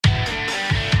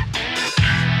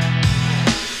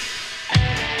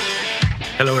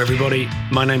Hello, everybody.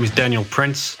 My name is Daniel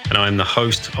Prince, and I'm the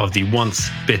host of the Once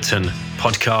Bitten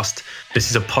podcast.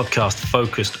 This is a podcast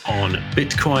focused on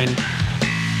Bitcoin.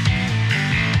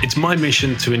 It's my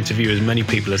mission to interview as many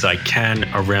people as I can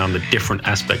around the different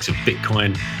aspects of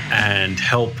Bitcoin and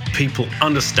help people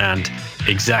understand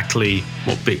exactly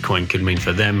what Bitcoin could mean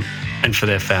for them and for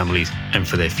their families and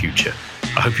for their future.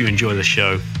 I hope you enjoy the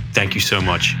show. Thank you so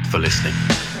much for listening.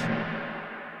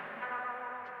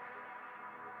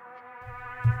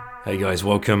 Hey guys,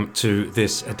 welcome to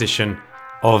this edition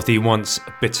of the Once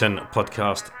Bitten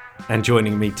podcast. And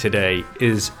joining me today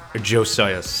is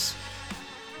Josias.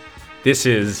 This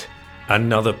is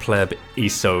another pleb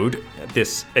episode.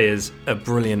 This is a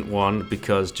brilliant one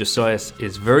because Josias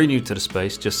is very new to the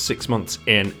space, just 6 months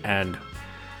in, and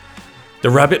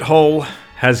the rabbit hole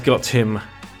has got him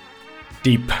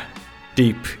deep,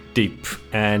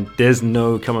 and there's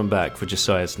no coming back for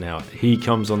Josias now. He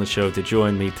comes on the show to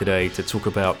join me today to talk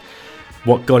about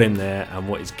what got him there and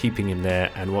what is keeping him there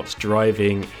and what's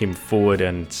driving him forward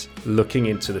and looking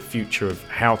into the future of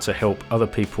how to help other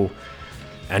people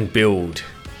and build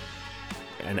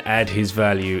and add his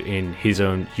value in his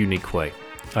own unique way.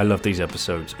 I love these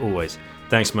episodes, always.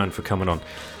 Thanks, man, for coming on.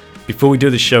 Before we do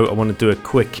the show, I want to do a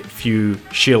quick few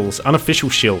shills, unofficial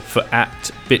shill for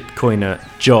 @Bitcoiner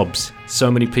Jobs. So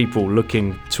many people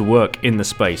looking to work in the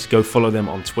space. Go follow them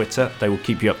on Twitter. They will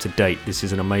keep you up to date. This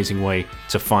is an amazing way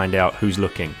to find out who's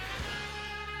looking.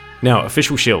 Now,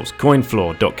 official shills,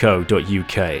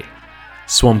 coinfloor.co.uk,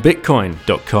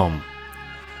 swanbitcoin.com,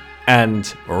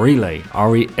 and relay,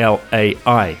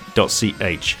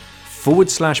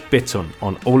 relai.ch/Biton.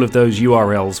 On all of those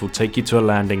URLs will take you to a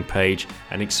landing page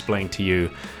and explain to you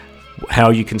how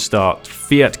you can start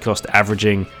fiat cost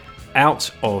averaging out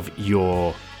of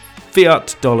your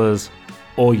fiat dollars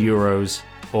or euros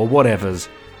or whatever's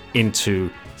into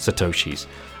Satoshis.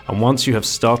 And once you have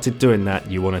started doing that,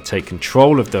 you want to take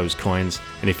control of those coins.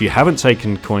 And if you haven't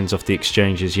taken coins off the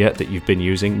exchanges yet that you've been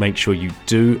using, make sure you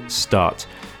do start.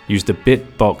 Use the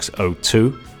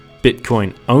BitBox02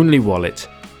 Bitcoin only wallet.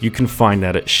 You can find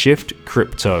that at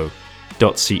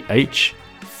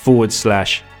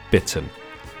shiftcrypto.ch/Bitten.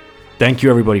 Thank you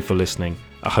everybody for listening.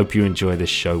 I hope you enjoy this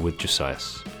show with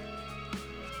Josias.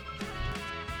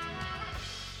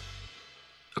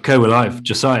 Okay, we're live.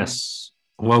 Josias,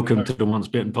 welcome to the Once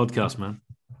Bitten podcast, man.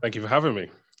 Thank you for having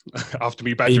me. After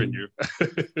me badgering you.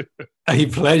 A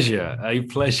pleasure.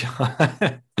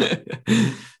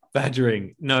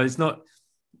 Badgering. No, it's not.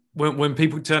 When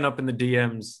people turn up in the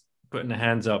DMs, putting their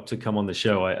hands up to come on the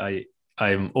show,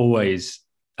 I'm always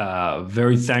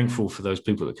very thankful for those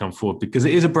people that come forward because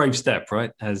it is a brave step,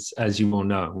 right? As you all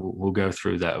know, we'll go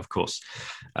through that, of course.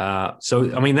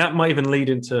 So, I mean, that might even lead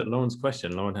into Lauren's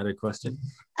question. Lauren had a question.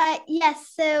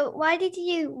 Yes. So, why did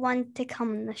you want to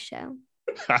come on the show?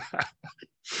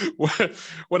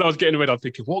 When I was getting ready, I'm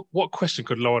thinking, what question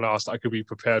could Lauren ask that I could be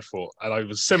prepared for? And I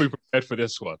was semi-prepared for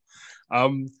this one.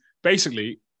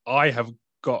 Basically, I have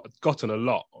gotten a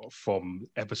lot from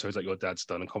episodes that your dad's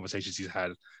done and conversations he's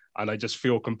had, and I just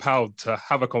feel compelled to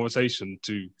have a conversation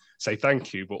to say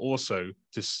thank you, but also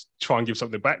just try and give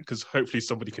something back, because hopefully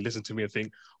somebody can listen to me and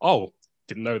think, oh,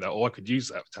 didn't know that, or I could use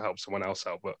that to help someone else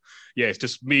out. But yeah, it's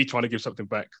just me trying to give something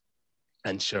back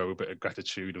and show a bit of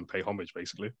gratitude and pay homage,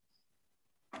 basically.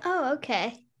 Oh,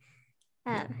 okay.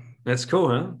 That's cool,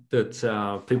 huh?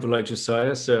 That people like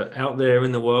Josias are out there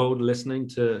in the world listening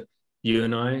to you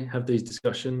and I have these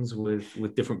discussions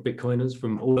with different Bitcoiners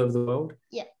from all over the world.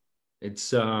 Yeah. It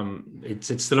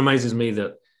still amazes me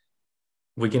that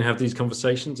we can have these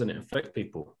conversations and it affects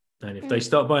people. And if they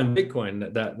start buying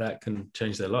Bitcoin, that can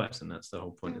change their lives. And that's the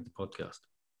whole point of the podcast.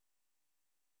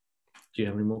 Do you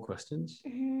have any more questions?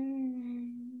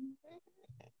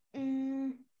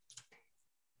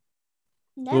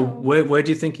 No. Well, where do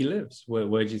you think he lives? Where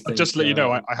do you think? I'll just let you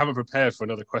know, I haven't prepared for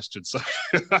another question. So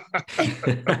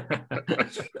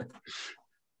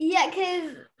yeah,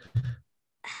 because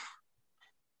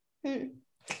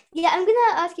yeah, I'm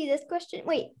gonna ask you this question.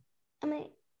 Wait, am I?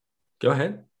 Go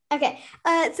ahead. Okay.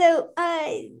 So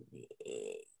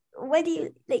what do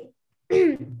you like?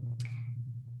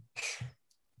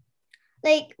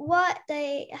 Like what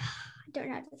they? I don't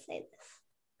know how to say this.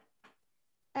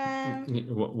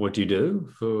 What do you do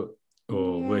for,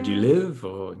 or where do you live,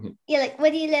 or like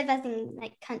where do you live, as in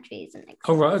like countries and like.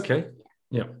 Oh right, okay,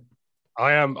 yeah.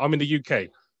 I'm in the UK.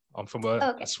 I'm from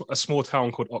a small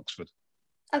town called Oxford.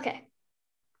 Okay.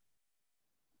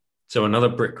 So another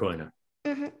Bitcoiner.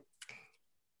 Mm-hmm.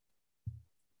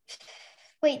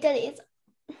 Wait, Daddy,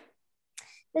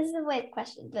 this is a weird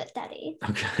question, but Daddy.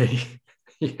 Okay.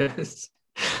 Yes.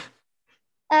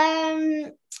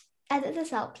 Edit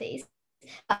this out, please.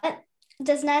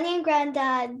 Does Nanny and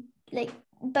Granddad, like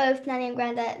both Nanny and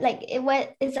Granddad, like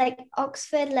is like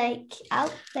Oxford like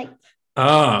out like?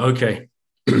 Okay.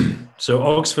 So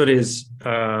Oxford is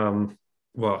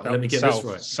let me get this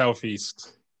right.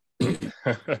 Southeast.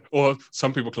 Or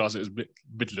some people class it as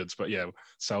Midlands, but yeah,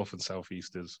 south and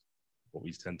southeast is what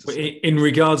we tend to say. In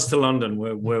regards to London,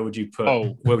 where would you put?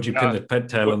 Where would you pin the pet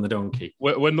tail on the donkey?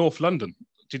 We're North London.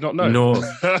 Do you not know?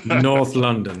 North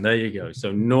London. There you go.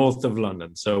 So north of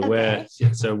London. So where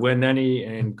Nanny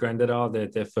and Grandad are,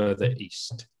 they're further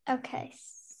east. Okay.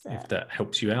 So, if that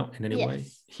helps you out in any way.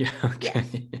 Yeah. Okay.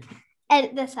 Yes.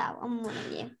 Edit this out. I'm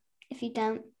warning you. If you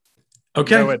don't.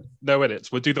 Okay. No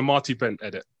edits. We'll do the Marty Bent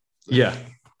edit. Yeah.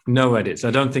 No edits.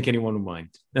 I don't think anyone will mind,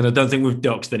 and I don't think we've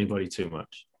doxed anybody too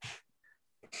much.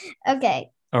 Okay.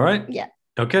 All right. Yeah.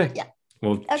 Okay. Yeah.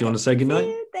 Well, do you want to say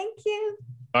goodnight? Thank you.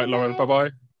 All right, Lauren. Bye-bye.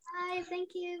 Bye. Thank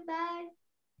you. Bye.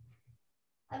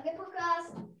 Have a good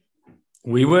podcast.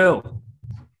 We will.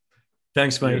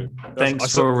 Thanks, mate.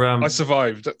 Thanks for. I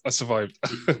survived.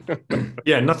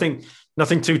 Yeah, nothing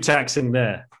too taxing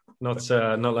there. Not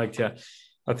like that.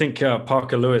 I think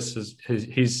Parker Lewis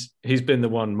he's been the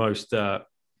one most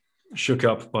shook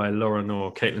up by Lauren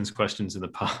or Caitlin's questions in the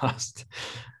past.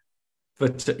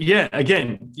 But yeah,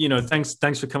 again,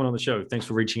 thanks for coming on the show. Thanks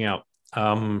for reaching out.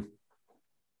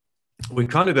 We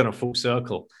kind of done a full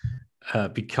circle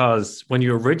because when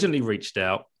you originally reached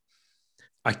out,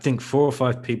 I think 4 or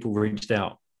 5 people reached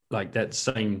out like that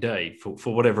same day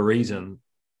for whatever reason.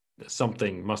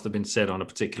 Something must have been said on a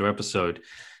particular episode,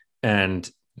 and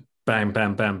bam,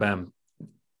 bam, bam, bam,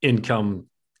 in come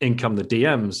the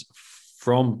DMs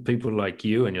from people like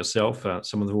you and yourself.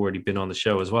 Some of them have already been on the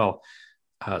show as well,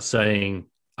 saying,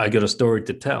 I got a story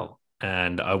to tell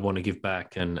and I want to give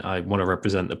back and I want to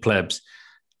represent the plebs.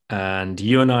 And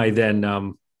you and I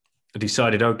then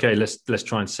decided, okay, let's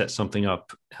try and set something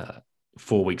up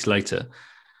 4 weeks later.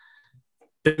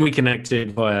 Then we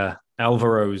connected via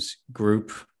Alvaro's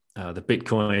group, the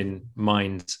Bitcoin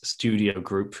Minds Studio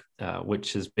group,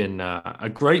 which has been a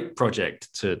great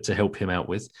project to help him out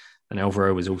with. And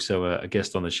Alvaro was also a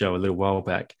guest on the show a little while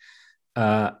back.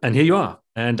 And here you are.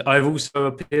 And I've also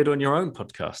appeared on your own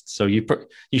podcast. So you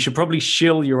should probably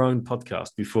shill your own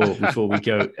podcast before we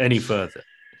go any further.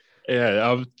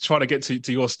 Yeah, I'm trying to get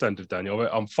to your standard, Daniel.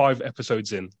 I'm 5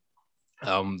 episodes in.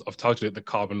 I've titled it the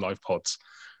Carbon Life Pods.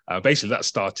 Basically, that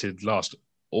started last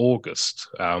August.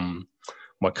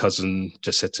 My cousin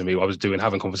just said to me, I was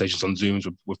having conversations on Zooms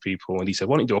with people, and he said,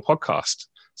 why don't you do a podcast?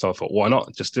 So I thought, why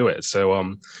not? Just do it. So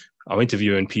I'm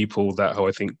interviewing people who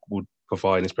I think would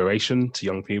provide inspiration to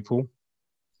young people.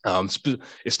 It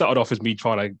started off as me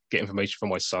trying to get information from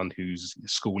my son, who's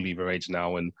school leaver age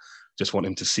now, and just want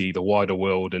him to see the wider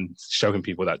world and show him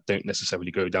people that don't necessarily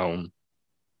go down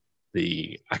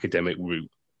the academic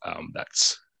route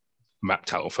that's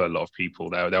mapped out for a lot of people.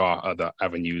 There are other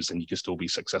avenues and you can still be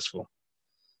successful.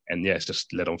 And yeah, it's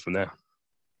just led on from there.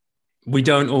 We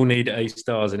don't all need A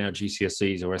stars in our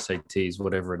GCSEs or SATs,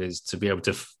 whatever it is, to be able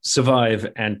to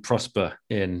survive and prosper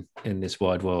in this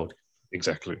wide world.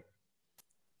 Exactly.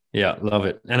 Yeah, love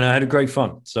it. And I had a great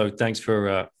fun. So thanks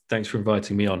for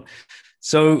inviting me on.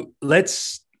 So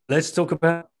let's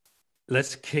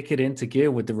kick it into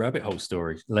gear with the rabbit hole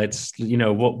story.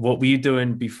 What were you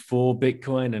doing before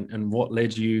Bitcoin and what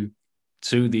led you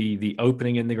to the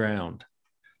opening in the ground?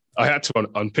 I had to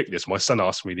unpick this. My son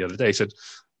asked me the other day, he said,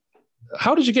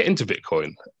 how did you get into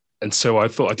Bitcoin? And so I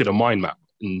thought I did a mind map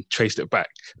and traced it back.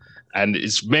 And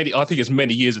I think it's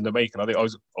many years in the making. I think I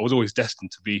was always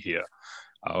destined to be here.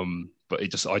 But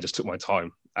I just took my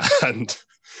time. And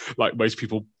like most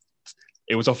people,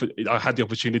 it was often, I had the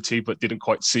opportunity, but didn't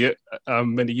quite see it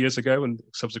many years ago and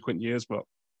subsequent years. But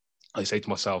I say to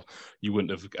myself, you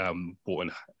wouldn't have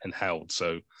bought and held.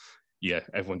 So yeah,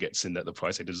 everyone gets in at the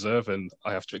price they deserve, and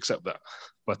I have to accept that.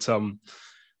 But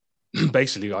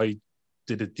basically, I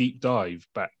did a deep dive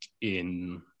back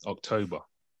in October,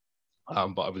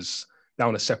 but I was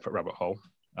down a separate rabbit hole,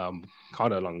 kind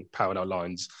of along parallel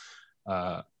lines,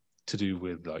 to do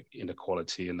with like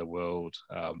inequality in the world,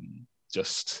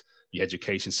 just the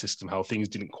education system, how things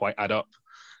didn't quite add up,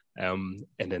 and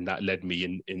then that led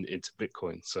me into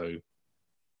Bitcoin. So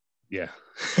yeah,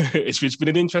 it's been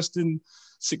an interesting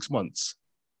 6 months.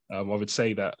 I would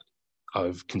say that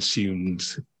I've consumed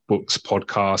books,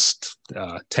 podcasts,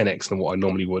 10x than what I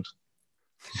normally would.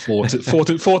 4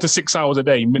 to 6 hours a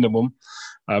day minimum.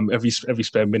 Every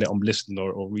spare minute I'm listening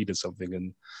or reading something.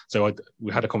 And so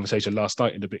we had a conversation last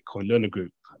night in the Bitcoin Learner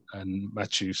Group, and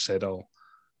Matthew said, "Oh,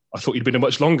 I thought you'd been in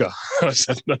much longer." I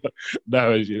said,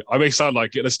 "No, I may sound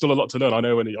like it. There's still a lot to learn. I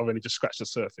know I've only just scratched the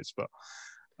surface, but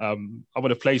I'm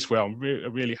in a place where I'm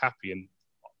really happy, and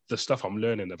the stuff I'm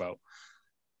learning about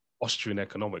Austrian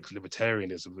economics,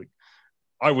 libertarianism, like,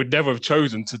 I would never have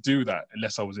chosen to do that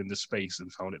unless I was in this space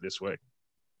and found it this way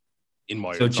in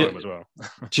my own time as well.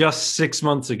 Just 6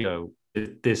 months ago,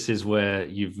 this is where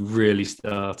you've really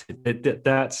started.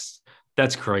 That's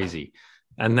crazy.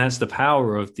 And that's the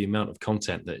power of the amount of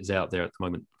content that is out there at the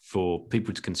moment for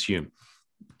people to consume.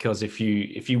 Because if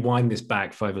you wind this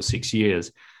back 5 or 6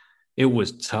 years, it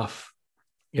was tough.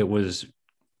 There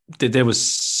was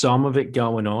some of it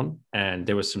going on, and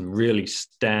there was some really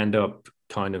stand-up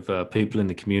kind of people in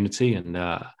the community, and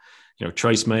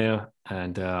Trace Mayer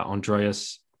and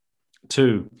Andreas,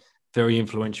 two very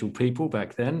influential people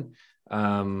back then.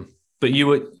 But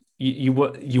you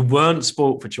weren't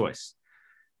sport for choice.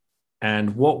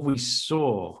 And what we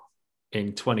saw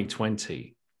in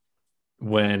 2020,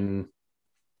 when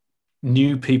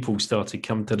new people started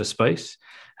coming to the space,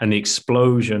 and the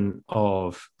explosion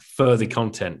of further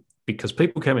content, because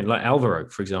people came in, like Alvaro,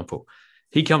 for example,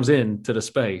 he comes in to the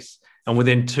space, and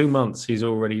within 2 months, he's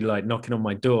already like knocking on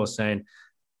my door saying,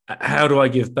 how do I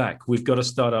give back? We've got to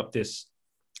start up this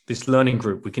learning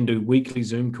group. We can do weekly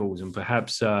Zoom calls, and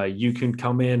perhaps you can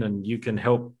come in and you can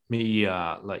help me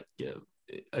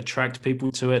attract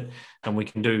people to it. And we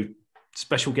can do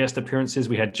special guest appearances.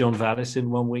 We had John Vallis in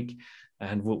 1 week,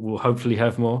 and we'll hopefully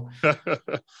have more.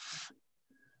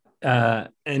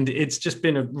 And it's just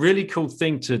been a really cool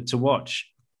thing to watch.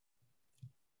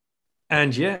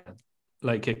 And yeah,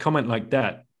 like a comment like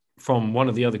that from one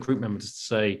of the other group members to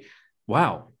say,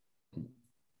 wow,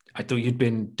 I thought you'd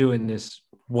been doing this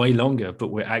way longer, but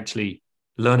we're actually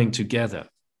learning together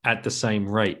at the same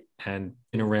rate and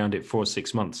been around it for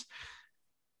 6 months.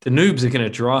 The noobs are going to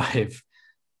drive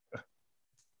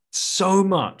so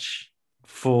much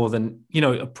for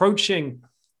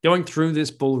going through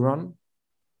this bull run.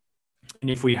 And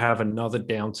if we have another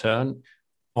downturn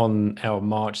on our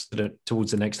march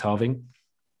towards the next halving,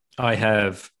 I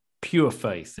have pure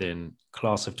faith in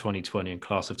class of 2020 and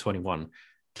class of 21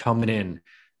 coming in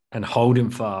and holding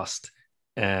fast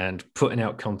and putting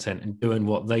out content and doing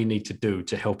what they need to do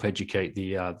to help educate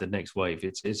the next wave.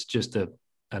 It's just an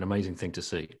amazing thing to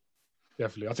see.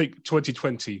 Definitely. I think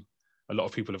 2020, a lot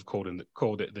of people have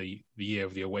called it the year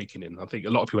of the awakening. I think a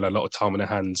lot of people had a lot of time on their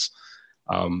hands.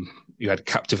 You had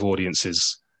captive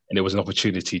audiences, and it was an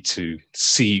opportunity to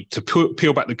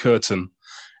peel back the curtain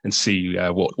and see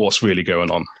what's really going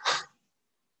on.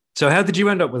 So how did you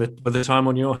end up with the time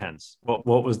on your hands? What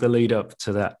was the lead up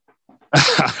to that?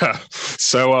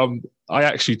 So I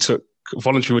actually took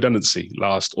voluntary redundancy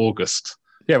last August.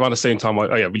 Yeah, around the same time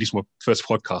I released my first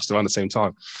podcast around the same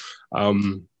time.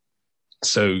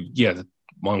 So yeah,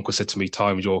 my uncle said to me,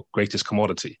 time is your greatest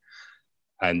commodity.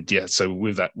 And yeah, so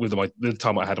with the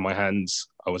time I had on my hands,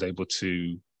 I was able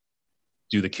to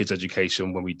do the kids'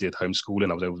 education when we did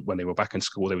homeschooling. When they were back in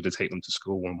school, they would take them to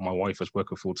school when my wife was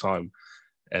working full time.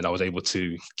 And I was able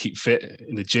to keep fit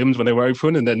in the gyms when they were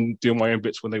open, and then do my own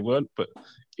bits when they weren't. But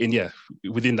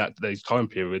within those time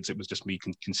periods, it was just me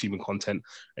consuming content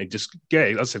and just,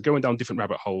 as I said, going down different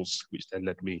rabbit holes, which then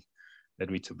led me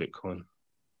to Bitcoin.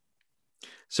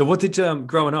 So what did,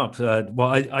 growing up,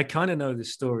 I kind of know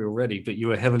this story already, but you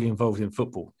were heavily involved in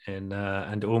football and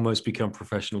almost become a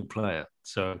professional player.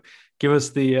 So give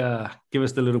us the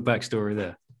little backstory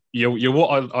there. You're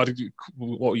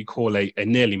what you call a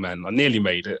nearly man. I nearly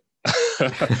made it.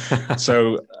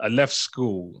 So I left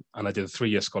school and I did a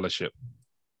 3-year scholarship.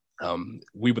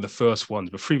 We were the first ones,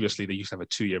 but previously they used to have a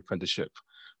 2-year apprenticeship.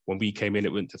 When we came in,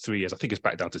 it went to 3 years. I think it's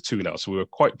back down to 2 now. So we were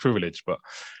quite privileged. But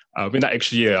in that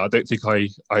extra year, I don't think I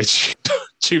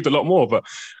achieved a lot more. But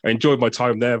I enjoyed my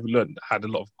time there. Had a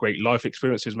lot of great life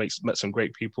experiences, met some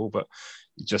great people, but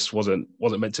it just wasn't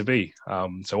meant to be.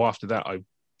 So after that, I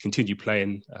continued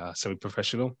playing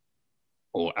semi-professional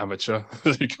or amateur.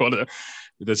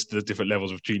 There's the different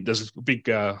levels there's a big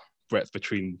breadth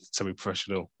between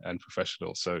semi-professional and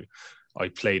professional. So I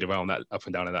played around that, up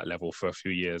and down at that level for a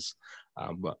few years.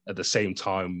 But at the same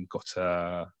time,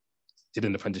 did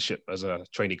an apprenticeship as a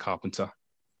trainee carpenter.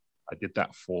 I did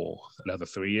that for another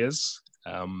 3 years.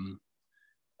 A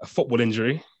football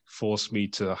injury forced me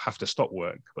to have to stop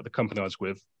work, but the company I was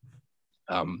with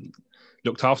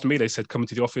looked after me. They said, come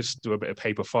into the office, do a bit of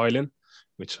paper filing,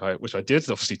 which I did,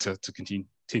 obviously to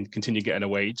continue getting a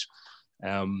wage.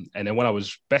 And then when I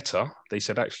was better, they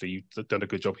said, actually, you've done a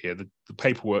good job here. The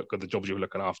paperwork of the jobs you were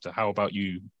looking after, how about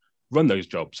you run those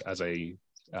jobs as a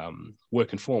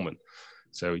working foreman?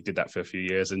 So we did that for a few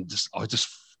years, and I just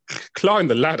climbed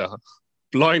the ladder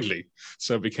blindly.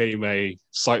 So I became a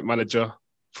site manager,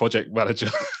 project manager,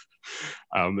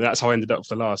 That's how I ended up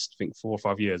for the last, I think, 4 or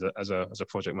 5 years as a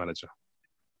project manager.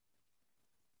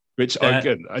 Which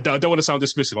again, I don't want to sound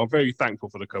dismissive. I'm very thankful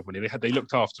for the company. They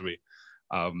looked after me.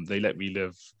 They let me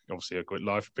live obviously a good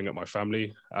life, bring up my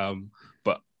family.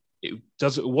 But it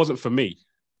wasn't for me.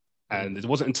 And it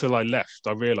wasn't until I left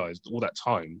I realized all that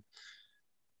time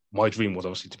my dream was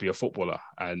obviously to be a footballer.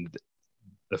 And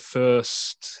the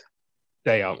first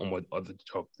day out on the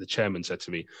job, the chairman said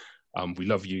to me, "We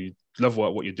love you, love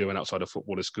what you're doing outside of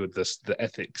football. It's good. The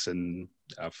ethics and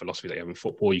philosophy that you have in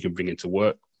football, you can bring into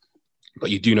work. But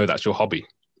you do know that's your hobby.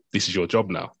 This is your job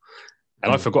now."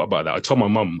 And I forgot about that. I told my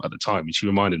mum at the time, and she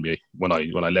reminded me when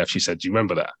I left. She said, "Do you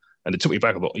remember that?" And it took me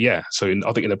back. I thought, yeah. So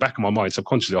I think in the back of my mind,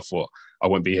 subconsciously, I thought I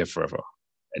won't be here forever.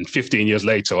 And 15 years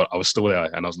later, I was still there,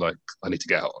 and I was like, I need to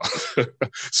get out.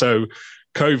 So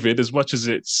COVID, as much as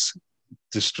it's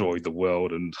destroyed the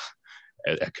world and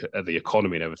the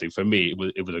economy and everything, for me,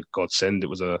 it was a godsend. It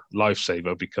was a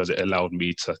lifesaver because it allowed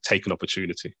me to take an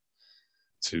opportunity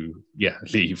to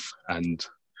leave and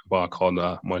embark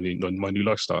on my new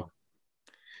lifestyle.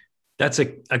 That's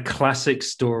a classic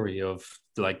story of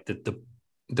like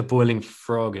the boiling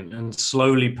frog and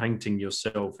slowly painting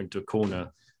yourself into a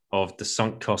corner of the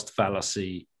sunk cost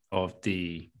fallacy of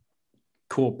the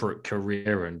corporate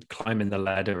career and climbing the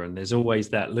ladder. And there's always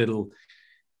that little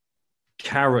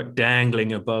carrot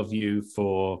dangling above you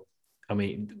for, I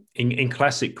mean, in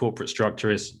classic corporate structure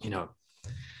is,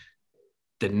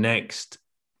 the next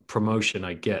promotion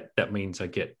I get, that means I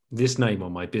get this name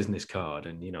on my business card,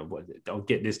 and I'll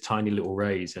get this tiny little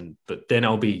raise, but then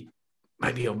I'll be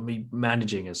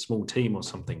managing a small team or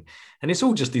something, and it's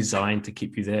all just designed to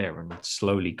keep you there and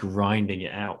slowly grinding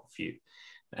it out for you.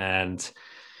 And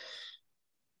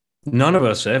none of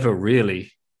us ever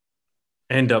really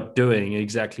end up doing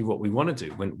exactly what we want to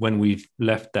do when we've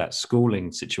left that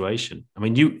schooling situation. I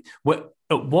mean,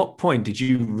 at what point did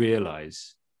you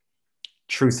realize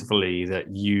truthfully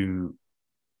that you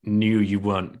knew you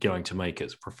weren't going to make it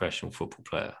as a professional football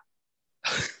player?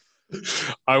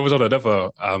 I was on another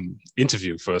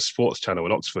interview for a sports channel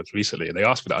in Oxford recently, and they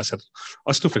asked me that. I said,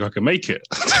 I still think I can make it.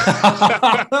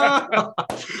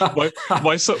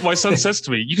 my son says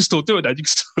to me, "You can still do it, Dad. You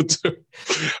can still do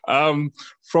it."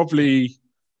 Probably,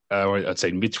 I'd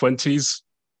say mid-20s,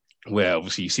 where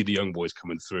obviously you see the young boys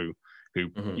coming through who,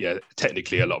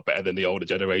 technically a lot better than the older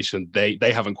generation. They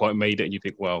haven't quite made it, and you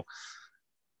think, well,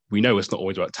 we know it's not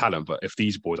always about talent, but if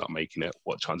these boys aren't making it,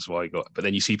 what chance have I got? But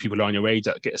then you see people around your age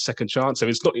that get a second chance. So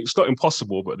it's not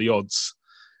impossible, but the odds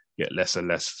get less and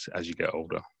less as you get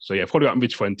older. So yeah, probably about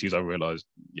mid-20s, I realised,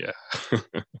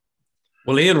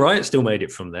 Well, Ian Wright still made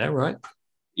it from there, right?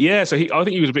 Yeah, so I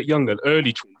think he was a bit younger,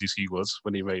 early 20s he was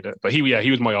when he made it. But he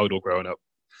was my idol growing up.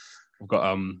 I've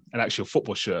got an actual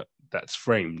football shirt that's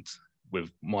framed with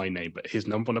my name, but his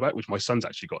number on the back, which my son's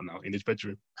actually got now in his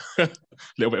bedroom. A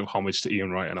little bit of homage to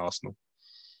Ian Wright and Arsenal.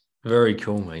 Very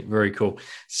cool, mate. Very cool.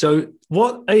 So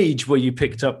what age were you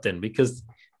picked up then? Because,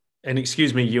 and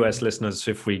excuse me, US listeners,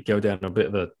 if we go down a bit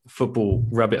of a football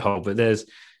rabbit hole, but there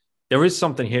is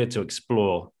something here to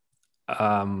explore.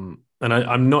 And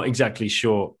I'm not exactly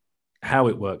sure how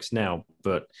it works now,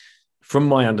 but from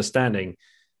my understanding,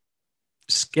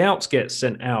 scouts get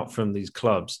sent out from these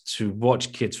clubs to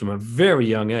watch kids from a very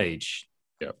young age.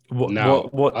 Yeah.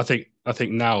 What? I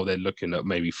think now they're looking at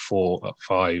maybe 4 or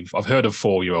 5. I've heard of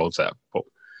 4-year-olds that.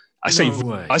 I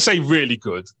say really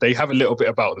good. They have a little bit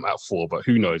about them at 4, but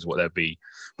who knows what they'll be.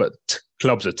 But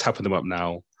clubs are tapping them up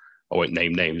now. I won't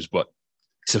name names, but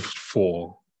it's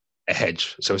for a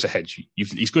hedge. So it's a hedge.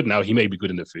 He's good now. He may be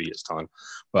good in a few years' time.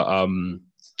 But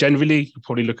generally, you're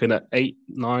probably looking at 8,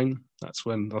 9. That's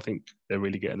when I think they're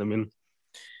really getting them in.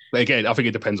 But again, I think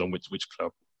it depends on which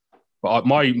club. But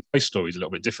my story is a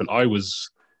little bit different. I was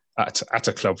at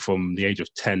a club from the age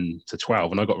of 10 to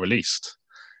 12, and I got released.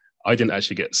 I didn't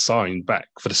actually get signed back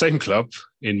for the same club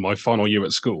in my final year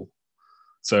at school.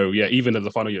 So yeah, even in the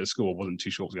final year at school, I wasn't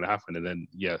too sure what was going to happen. And then,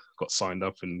 got signed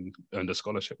up and earned a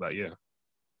scholarship that year,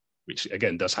 which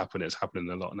again does happen. It's happening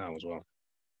a lot now as well.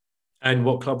 And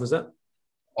what club was that?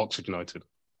 Oxford United.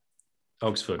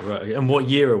 Oxford, right. And what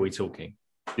year are we talking?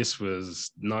 This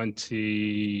was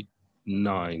 99.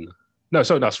 No,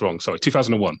 sorry, that's wrong. Sorry,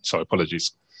 2001. Sorry,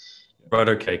 apologies. Right,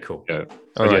 okay, cool. Yeah,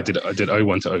 I did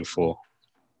 01 to 04.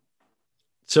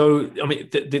 So, I mean,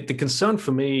 the concern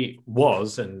for me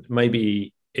was, and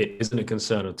maybe it isn't a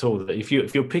concern at all, that if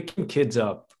you're picking kids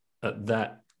up at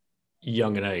that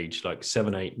young an age, like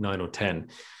 7, 8, 9, or 10,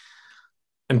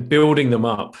 and building them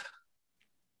up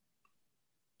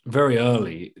very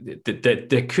early,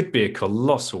 there could be a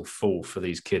colossal fall for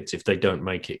these kids if they don't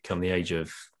make it come the age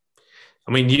of,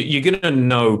 I mean, you're going to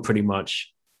know pretty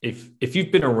much if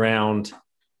you've been around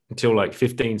until like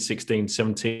 15, 16,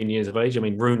 17 years of age, I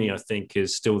mean, Rooney, I think,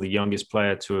 is still the youngest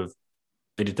player to have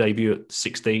made a debut at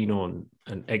 16 or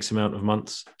an X amount of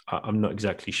months. I'm not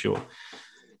exactly sure.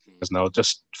 It's now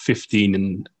just 15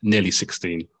 and nearly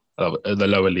 16 the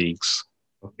lower leagues,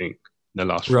 I think, in the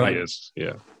last few years.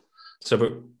 Yeah. So,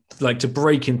 but like to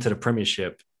break into the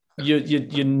Premiership,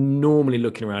 you're normally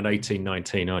looking around 18,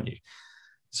 19, aren't you?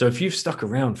 So if you've stuck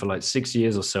around for like 6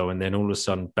 years or so and then all of a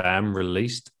sudden, bam,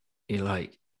 released, you're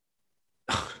like,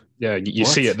 yeah, you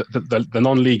see it. The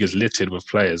non-league is littered with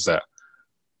players that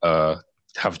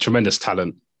have tremendous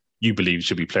talent. You believe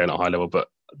should be playing at a high level, but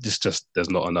there's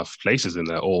not enough places in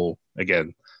there. Or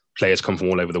again, players come from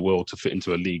all over the world to fit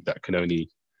into a league that can only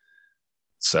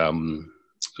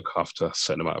look after a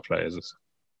certain amount of players.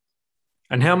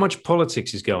 And how much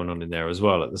politics is going on in there as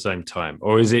well at the same time?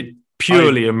 Or is it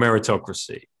purely a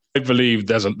meritocracy? I believe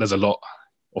there's a lot.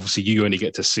 Obviously, you only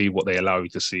get to see what they allow you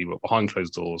to see, but behind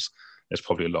closed doors, there's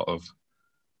probably a lot of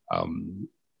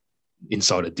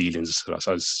insider dealings,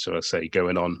 should I say,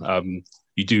 going on.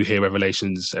 You do hear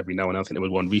revelations every now and then. I think there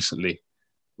was one recently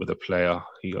with a player.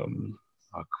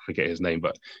 I forget his name,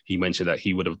 but he mentioned that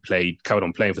he would have carried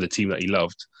on playing for the team that he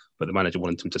loved, but the manager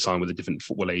wanted him to sign with a different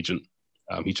football agent.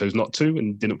 He chose not to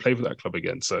and didn't play for that club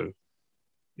again. So,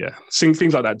 yeah,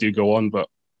 things like that do go on, but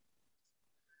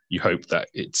you hope that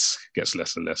it gets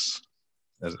less and less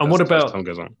as time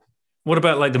goes on. What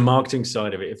about like the marketing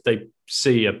side of it? If they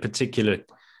see a particular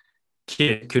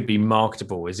kid could be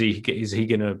marketable, is he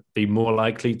going to be more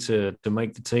likely to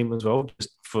make the team as well,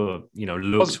 just for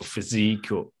looks or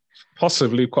physique or?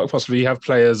 Possibly, quite possibly. You have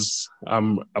players at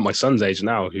my son's age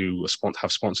now who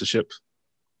have sponsorship.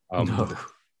 No.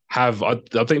 I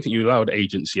don't think you allowed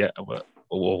agents yet,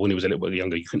 or when he was a little bit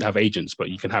younger, you couldn't have agents, but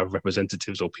you can have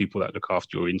representatives or people that look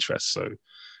after your interests. So,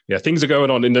 yeah, things are going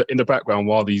on in the background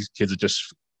while these kids are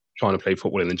just trying to play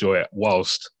football and enjoy it,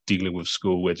 whilst dealing with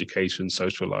school, education,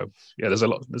 social life. Yeah, there's a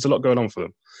lot going on for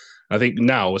them. I think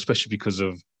now, especially because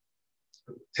of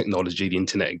technology, the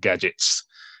internet, and gadgets,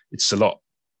 it's a lot.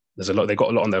 They've got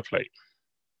a lot on their plate.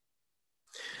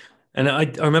 And I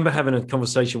remember having a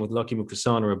conversation with Lucky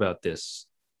Mukasana about this,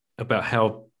 about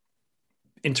how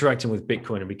interacting with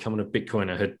Bitcoin and becoming a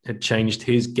Bitcoiner had changed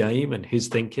his game and his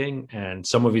thinking and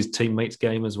some of his teammates'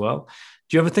 game as well.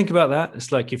 Do you ever think about that?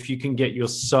 It's like if you can get your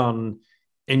son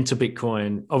into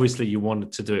Bitcoin, obviously you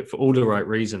wanted to do it for all the right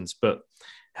reasons, but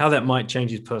how that might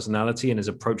change his personality and his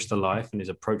approach to life and his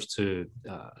approach to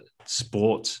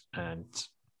sport and...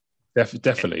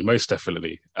 Definitely, most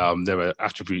definitely. There are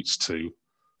attributes to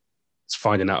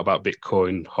finding out about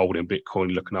Bitcoin, holding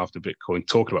Bitcoin, looking after Bitcoin,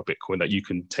 talking about Bitcoin that you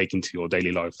can take into your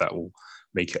daily life that will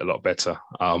make it a lot better.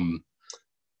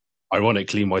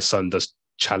 Ironically, my son does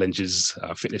challenges,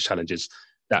 fitness challenges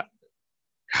that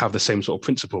have the same sort of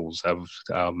principles of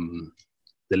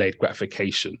delayed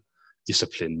gratification,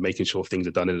 discipline, making sure things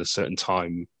are done in a certain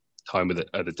time of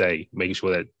the day, making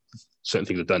sure that certain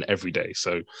things are done every day.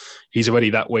 So he's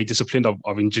already that way disciplined.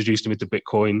 I've introduced him into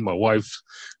Bitcoin. My wife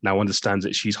now understands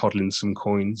that she's hodling some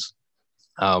coins.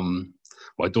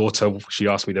 My daughter, she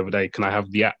asked me the other day, can I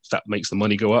have the app that makes the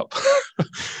money go up?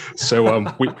 So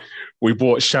we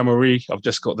bought Shamory. I've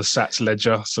just got the Sats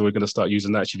Ledger, so we're going to start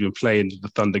using that. She's been playing the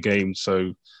Thunder game.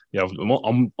 So yeah,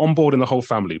 I'm on board in the whole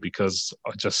family because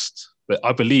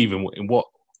I believe in what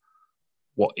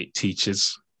it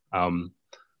teaches.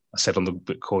 I said on the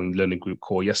Bitcoin Learning Group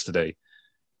call yesterday,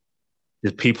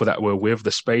 the people that were with the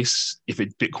space, if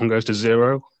Bitcoin goes to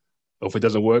zero, or if it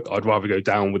doesn't work, I'd rather go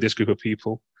down with this group of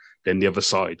people than the other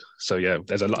side. So yeah,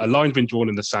 there's a line's been drawn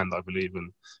in the sand, I believe,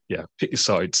 and yeah, pick your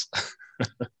sides.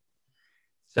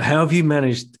 So how have you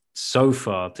managed so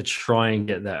far to try and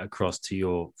get that across to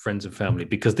your friends and family?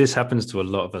 Because this happens to a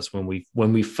lot of us when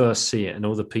we first see it and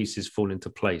all the pieces fall into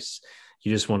place.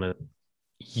 You just want to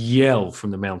yell from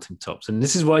the mountaintops. And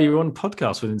this is why you're on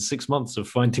podcast within 6 months of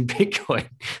finding Bitcoin.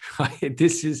 Right?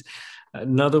 This is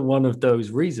another one of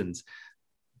those reasons.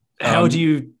 How do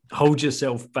you hold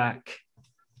yourself back?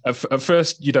 At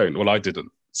first, you don't. Well, I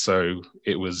didn't. So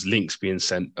it was links being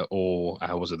sent at all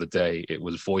hours of the day. It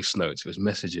was voice notes. It was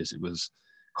messages. It was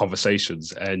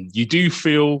conversations. And you do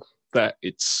feel that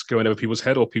it's going over people's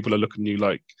head, or people are looking at you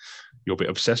like you're a bit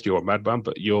obsessed, you're a madman,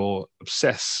 but you're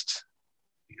obsessed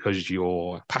because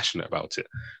you're passionate about it.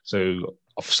 So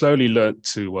I've slowly learned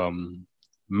to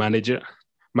manage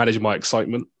my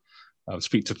excitement,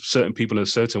 speak to certain people in a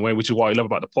certain way, which is what I love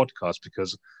about the podcast,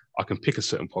 because I can pick a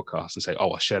certain podcast and say, oh,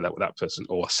 I'll share that with that person,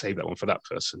 or I'll save that one for that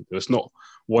person. It's not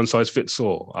one size fits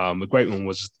all. A great one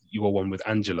was your one with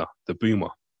Angela, the boomer.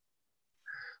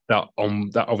 That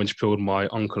orange pilled my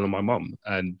uncle and my mum.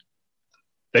 And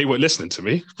they weren't listening to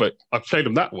me, but I played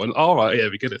them that one. All right, yeah,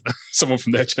 we get it. Someone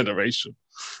from their generation.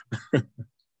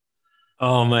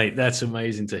 Oh, mate, that's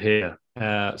amazing to hear.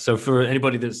 So for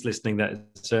anybody that's listening,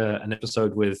 that's an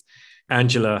episode with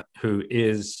Angela, who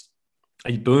is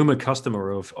a boomer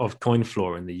customer of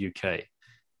CoinFloor in the UK.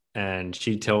 And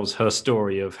she tells her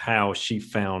story of how she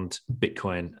found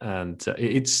Bitcoin. And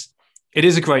it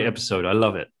is a great episode. I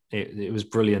love it. It was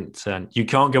brilliant. And you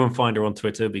can't go and find her on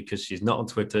Twitter because she's not on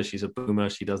Twitter. She's a boomer.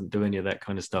 She doesn't do any of that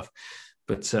kind of stuff.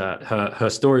 But her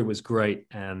story was great.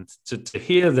 And to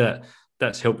hear that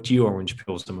that's helped you orange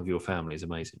pill some of your family is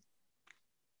amazing.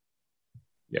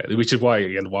 Yeah, which is why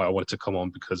I wanted to come on,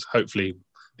 because hopefully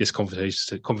this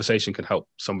conversation can help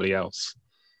somebody else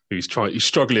who's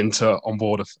struggling to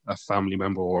onboard a family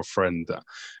member or a friend.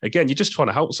 Again, you're just trying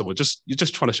to help someone. You're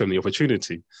just trying to show them the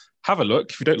opportunity. Have a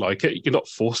look. If you don't like it, you're not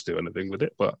forced to do anything with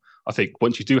it. But I think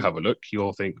once you do have a look,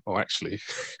 you'll think, oh, actually,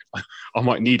 I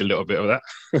might need a little bit of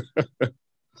that.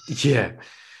 Yeah.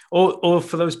 Or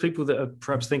for those people that are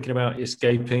perhaps thinking about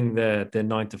escaping their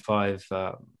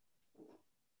 9-to-5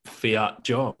 fiat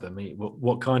job. I mean,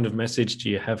 what kind of message do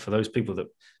you have for those people that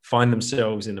find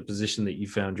themselves in a position that you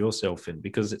found yourself in?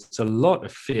 Because it's a lot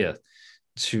of fear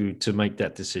to make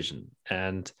that decision.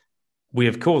 And we,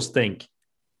 of course, think,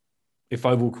 if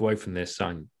I walk away from this,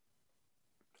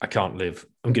 I can't live.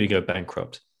 I'm going to go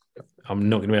bankrupt. I'm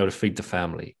not going to be able to feed the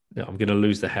family. I'm going to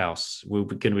lose the house. We're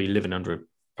going to be living under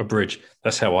a bridge.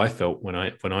 That's how I felt when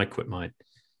I quit mine.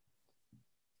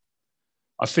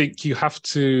 I think you have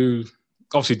to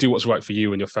obviously do what's right for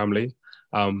you and your family.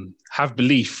 Have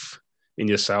belief in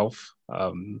yourself,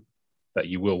 that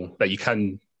you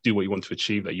can do what you want to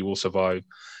achieve, that you will survive.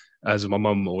 As my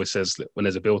mum always says, when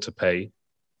there's a bill to pay,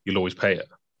 you'll always pay it.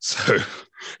 So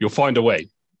you'll find a way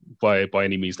by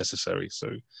any means necessary.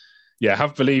 So yeah,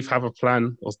 have belief, have a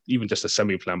plan, or even just a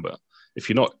semi-plan. But if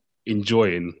you're not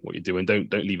enjoying what you're doing,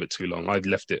 don't leave it too long. I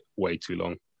left it way too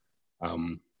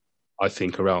long. I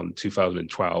think around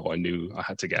 2012, I knew I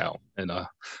had to get out, and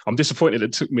I'm disappointed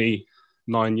it took me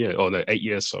 8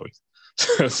 years, sorry,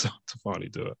 to finally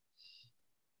do it.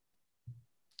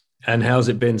 And how's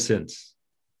it been since?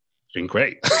 It's been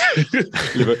great.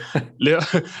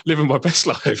 living my best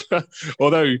life.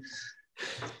 Although,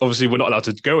 obviously, we're not allowed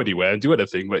to go anywhere and do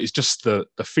anything, but it's just the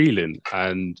feeling.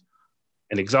 And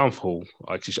an example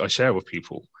I share with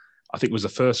people, I think it was the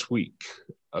first week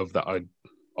of that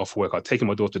off work. I'd taken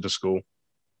my daughter to school,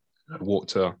 I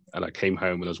walked her, and I came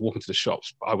home and I was walking to the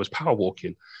shops. I was power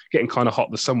walking, getting kind of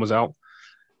hot. The sun was out,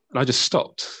 and I just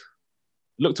stopped,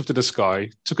 looked up to the sky,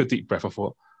 took a deep breath. I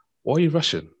thought, why are you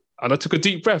rushing? And I took a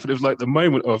deep breath, and it was like the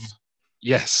moment of,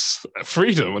 yes,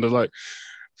 freedom. And I was like,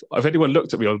 if anyone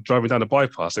looked at me, I was driving down a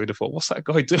bypass, they would have thought, what's that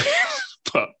guy doing?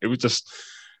 But it was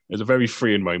a very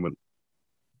freeing moment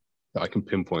that I can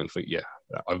pinpoint and think, yeah,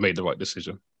 I've made the right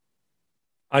decision.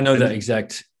 I know that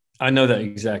exact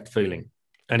feeling.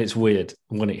 And it's weird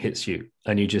when it hits you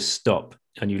and you just stop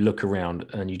and you look around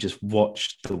and you just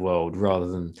watch the world rather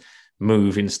than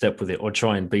move in step with it or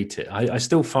try and beat it. I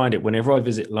still find it whenever I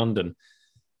visit London,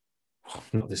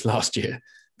 not this last year,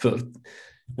 but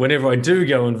whenever I do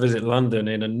go and visit London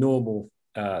in a normal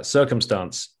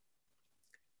circumstance,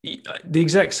 the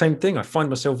exact same thing. I find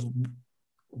myself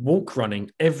walk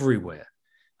running everywhere.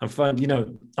 I'm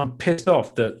pissed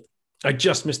off that I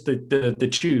just missed the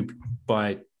tube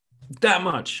by that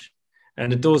much,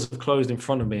 and the doors have closed in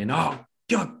front of me, and oh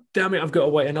god damn it, I've got to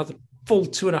wait another full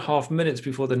 2.5 minutes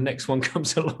before the next one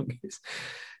comes along.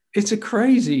 It's a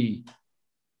crazy,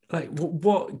 like,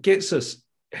 what gets us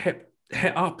het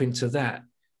up into that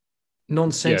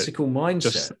nonsensical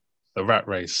mindset? Just the rat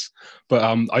race. But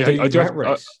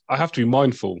I have to be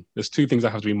mindful. There's two things I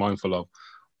have to be mindful of.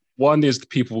 One is the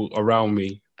people around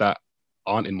me that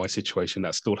aren't in my situation,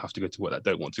 that still have to go to work, that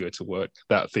don't want to go to work,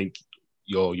 that think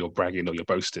you're bragging or you're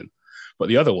boasting. But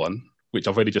the other one, which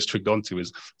I've already just trigged onto,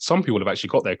 is some people have actually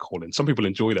got their calling. Some people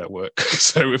enjoy their work.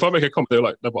 So if I make a comment, they're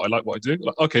like, no, but I like what I do.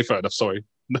 Like, okay, fair enough, sorry.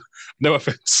 No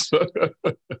offense.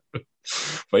 But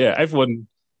yeah, everyone,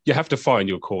 you have to find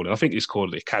your calling. I think it's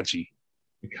called Akaji.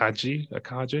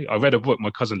 I read a book,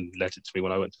 my cousin lent it to me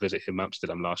when I went to visit him in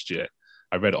Amsterdam last year.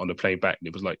 I read it on the plane back, and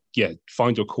it was like, yeah,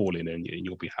 find your calling and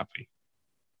you'll be happy.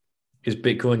 Is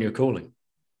Bitcoin your calling?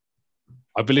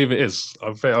 I believe it is.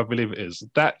 I believe it is.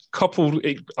 That coupled,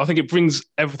 I think it brings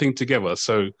everything together.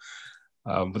 So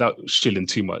without shilling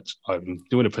too much, I'm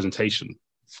doing a presentation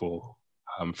for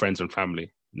friends and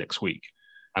family next week.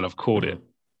 And I've called it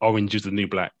Orange is the New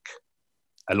Black,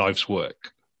 a Life's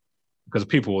Work. Because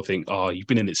people will think, oh, you've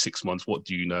been in it 6 months. What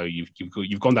do you know?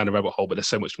 You've gone down a rabbit hole, but there's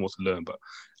so much more to learn. But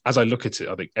as I look at it,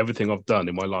 I think everything I've done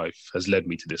in my life has led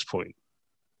me to this point.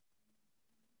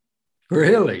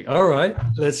 Really? All right.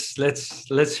 Let's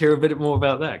hear a bit more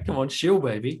about that. Come on, shill,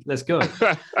 baby. Let's go.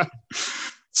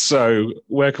 So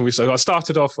where can we start? I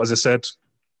started off, as I said,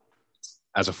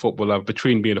 as a footballer.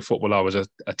 Between being a footballer, I was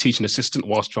a teaching assistant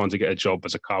whilst trying to get a job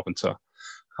as a carpenter.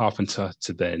 Carpenter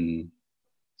to then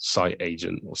site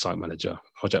agent or site manager,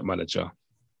 project manager.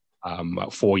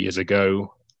 About 4 years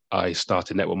ago, I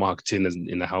started network marketing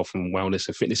in the health and wellness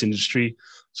and fitness industry.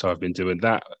 So I've been doing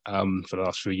that for the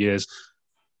last few years.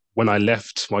 When I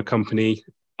left my company,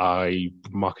 I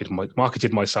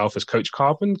marketed myself as Coach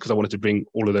Carbon because I wanted to bring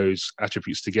all of those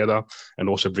attributes together and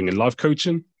also bring in life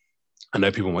coaching. I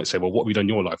know people might say, well, what have you done in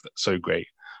your life that's so great?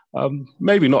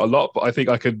 Maybe not a lot, but I think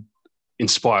I could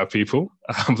inspire people.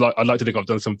 I'd like to think I've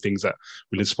done some things that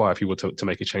will inspire people to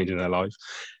make a change in their life.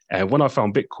 And when I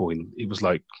found Bitcoin, it was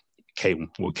like came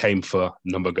for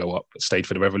number go up, stayed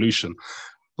for the revolution.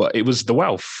 But it was the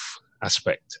wealth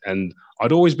aspect. And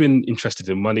I'd always been interested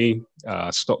in money,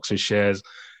 stocks and shares,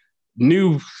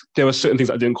 knew there were certain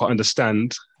things I didn't quite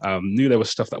understand, knew there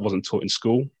was stuff that wasn't taught in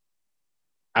school.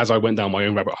 As I went down my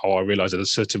own rabbit hole, I realized there's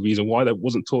a certain reason why that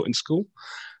wasn't taught in school.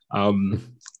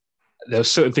 There were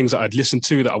certain things that I'd listened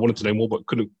to that I wanted to know more, but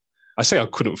I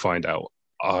couldn't find out.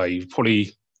 I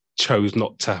probably chose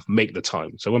not to make the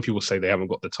time. So when people say they haven't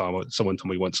got the time, someone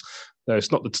told me once, no,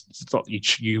 it's not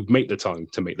you make the time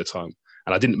to make the time.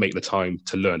 And I didn't make the time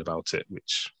to learn about it,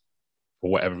 which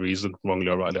for whatever reason, wrongly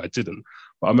or rightly, I didn't.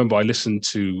 But I remember I listened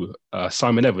to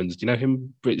Simon Evans. Do you know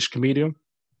him, British comedian?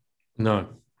 No.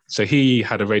 So he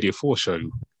had a Radio 4 show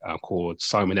called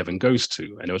Simon Evans Goes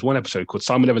To. And there was one episode called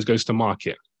Simon Evans Goes to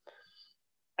Market.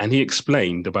 And he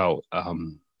explained about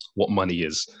what money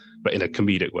is, but in a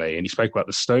comedic way. And he spoke about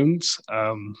the stones. I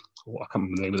can't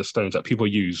remember the name of the stones that people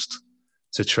used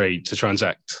to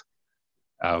transact.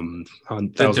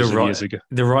 Thousands of years ago.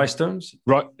 The rice stones?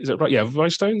 Right. Is it right? Yeah,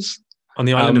 rice stones. On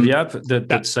the island of Yap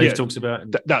that Safe talks about?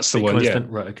 That's the one, yeah.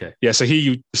 Right, okay. Yeah, so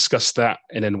he discussed that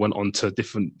and then went on to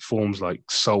different forms like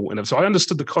salt. And so I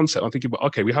understood the concept. I'm thinking,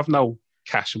 okay, we have now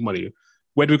cash and money.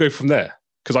 Where do we go from there?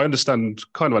 Because I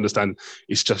kind of understand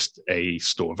it's just a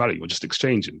store of value. We're just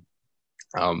exchanging.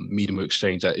 Medium of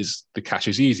exchange, the cash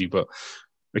is easy, but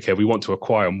okay, we want to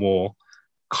acquire more.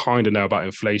 Kind of know about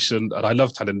inflation, and I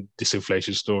loved having this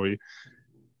inflation story.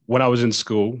 When I was in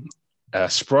school,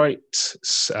 Sprite,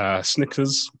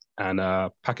 Snickers, and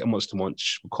a packet of Monster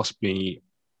Munch would cost me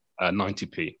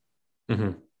 90p.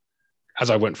 Mm-hmm. As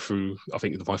I went through, I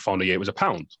think my final year, it was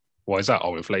 £1. Why is that?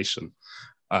 Oh, inflation.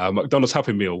 McDonald's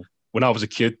Happy Meal, when I was a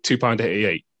kid,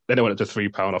 £2.88. Then it went up to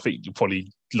 £3. I think you're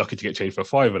probably lucky to get changed for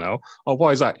 £5 now. Oh,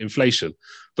 why is that? Inflation.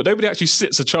 But nobody actually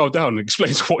sits a child down and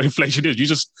explains what inflation is.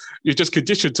 You're just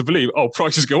conditioned to believe, oh,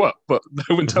 prices go up, but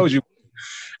no one tells you.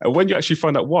 And when you actually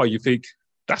find out why, you think,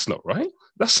 that's not right.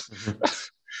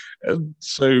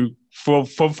 So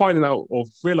from finding out or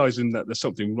realizing that there's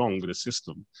something wrong with the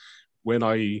system, when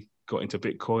I got into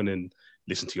Bitcoin and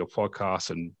listened to your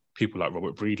podcast and people like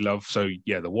Robert Breedlove. So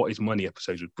yeah, the What is Money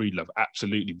episodes with Breedlove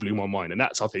absolutely blew my mind. And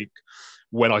that's, I think,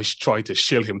 when I tried to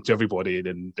shill him to everybody and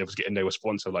then there was getting no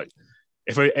response. So like,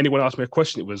 if anyone asked me a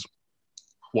question, it was,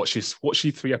 watch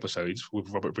your 3 episodes with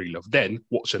Robert Breedlove, then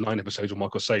watch the 9 episodes with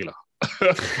Michael Saylor.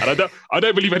 And I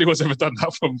don't believe anyone's ever done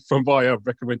that from my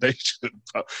recommendation,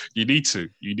 but you need to,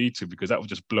 because that would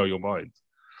just blow your mind.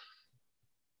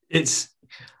 It's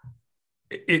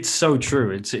so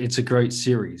true. It's a great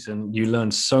series, and you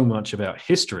learn so much about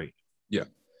history. Yeah.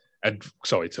 And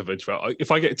sorry to venture out.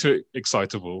 If I get too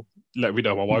excitable, let me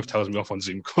know. My wife tells me off on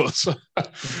Zoom calls.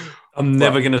 I'm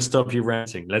never going to stop you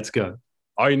ranting. Let's go.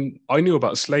 I knew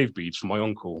about slave beads from my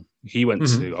uncle. He went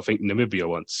to, I think, Namibia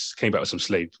once, came back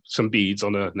with some beads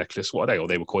on a necklace. What are they? Or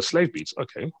they were called slave beads.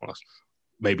 Okay. Well,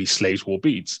 maybe slaves wore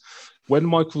beads. When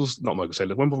Robert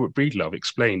Breedlove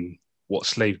explained what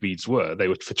slave beads were, they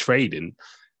were for trading,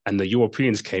 and the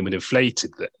Europeans came and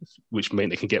inflated that, which meant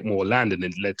they can get more land, and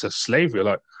then led to slavery.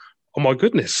 Like, oh my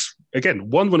goodness! Again,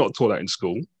 we're not taught that in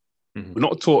school. Mm-hmm. We're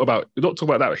not taught about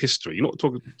that history. You're not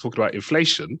talking about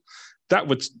inflation. That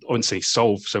would, I wouldn't say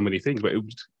solve so many things, but it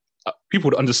would, people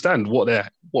would understand what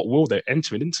world they're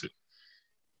entering into.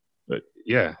 But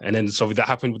yeah, and then so that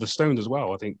happened with the stones as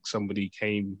well. I think somebody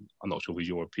came, I'm not sure if it was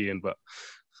European, but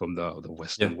from the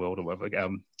Western world or whatever,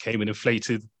 came and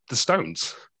inflated the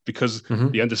stones because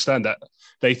they understand that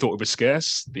they thought it was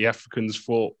scarce. The Africans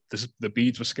thought the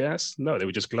beads were scarce. No, they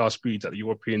were just glass beads that the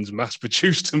Europeans mass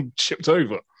produced and shipped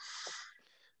over.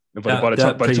 And by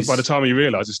the time you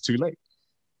realise, it's too late.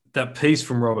 That piece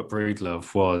from Robert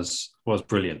Breedlove was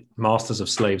brilliant. Masters of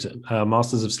Slaves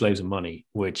and Money,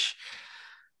 which,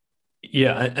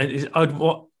 yeah. And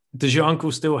what does your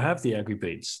uncle still have the agri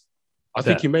beads? I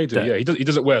think he may do. Yeah, he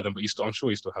doesn't wear them, but I'm sure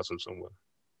he still has them somewhere.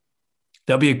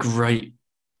 That'd be a great.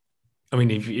 I mean,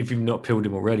 if you've not pilled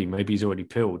him already, maybe he's already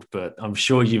pilled, but I'm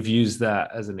sure you've used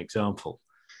that as an example.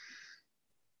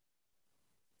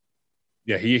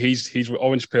 Yeah, he's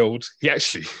orange pilled. He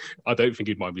actually, I don't think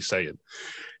he'd mind me saying.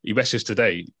 He messaged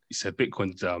today. He said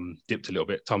Bitcoin's dipped a little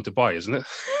bit. Time to buy, isn't it?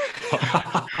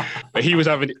 But he was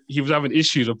having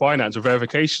issues with Binance with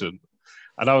verification,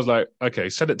 and I was like, okay,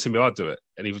 send it to me, I'll do it.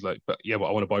 And he was like, but I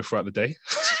want to buy throughout the day.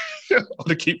 I want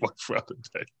to keep buying throughout the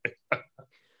day.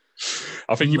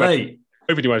 I think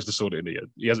hoping he managed to sort it in the end.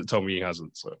 He hasn't told me he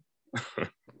hasn't. So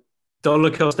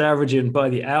dollar cost averaging by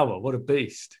the hour. What a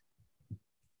beast.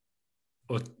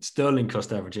 Or sterling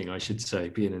cost averaging, I should say,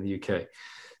 being in the UK.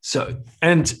 So,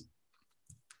 and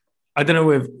I don't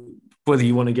know whether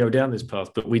you want to go down this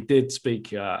path, but we did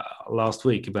speak last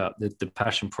week about the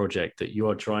passion project that you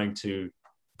are trying to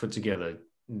put together,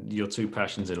 your two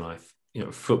passions in life,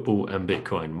 football and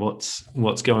Bitcoin.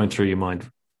 What's going through your mind?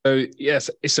 So,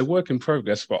 yes, it's a work in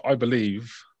progress, but I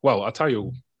believe, well, I'll tell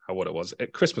you what it was.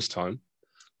 At Christmas time,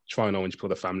 trying Orange Pill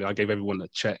the family, I gave everyone a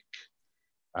check.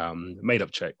 Made up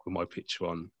check with my picture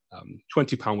on,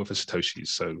 £20 worth of Satoshis.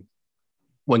 So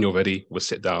when you're ready, we'll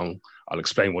sit down, I'll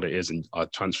explain what it is, and I'll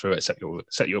transfer it, set you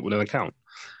up with an account.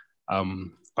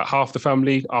 But half the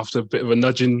family, after a bit of a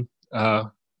nudging,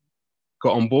 got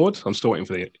on board. I'm still waiting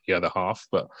for the other half,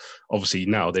 but obviously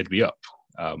now they'd be up,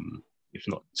 if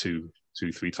not two,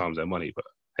 3 times their money, but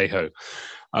hey ho.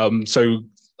 So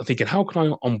I'm thinking, how can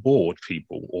I onboard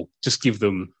people or just give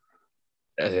them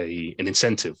an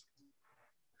incentive?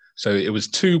 So it was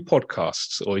 2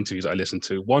 podcasts or interviews I listened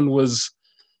to. One was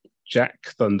Jack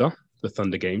Thunder, the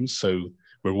Thunder Games, so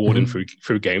rewarding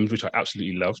through games, which I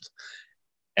absolutely loved.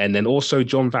 And then also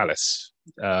John Vallis,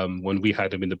 when we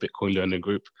had him in the Bitcoin Learning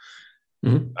Group.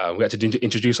 We had to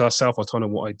introduce ourselves. I told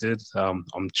him what I did.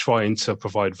 I'm trying to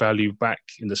provide value back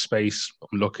in the space.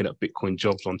 I'm looking at Bitcoin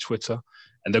jobs on Twitter.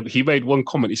 And then he made one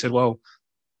comment. He said, well,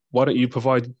 why don't you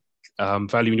provide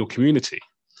value in your community?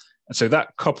 And so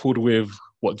that coupled with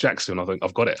what Jack's doing, I think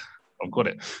I've got it.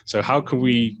 So how can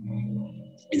we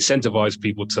incentivize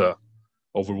people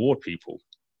or reward people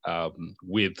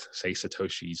with, say,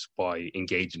 Satoshis by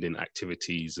engaging in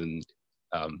activities and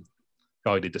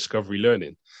guided discovery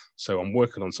learning? So I'm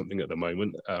working on something at the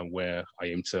moment where I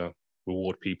aim to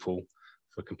reward people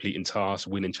for completing tasks,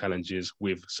 winning challenges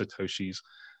with Satoshis.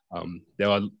 There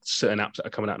are certain apps that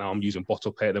are coming out now. I'm using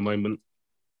BottlePay at the moment,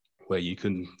 where you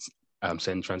can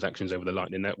send transactions over the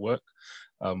Lightning Network.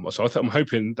 So I'm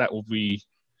hoping that will be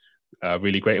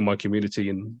really great in my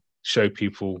community and show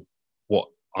people what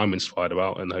I'm inspired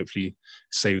about, and hopefully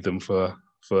save them for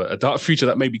a dark future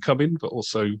that may be coming, but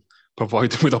also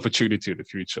provide them with opportunity in the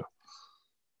future.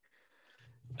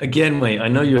 Again, mate, I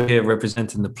know you're here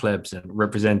representing the plebs and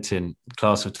representing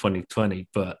class of 2020,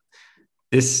 but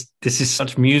this is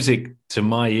such music to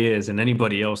my ears and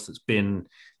anybody else that's been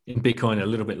in Bitcoin a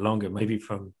little bit longer, maybe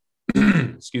from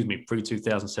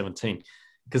pre-2017,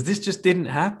 because this just didn't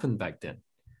happen back then.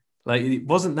 Like, it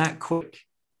wasn't that quick.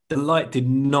 The light did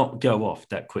not go off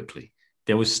that quickly.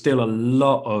 There was still a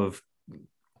lot of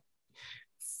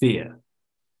fear.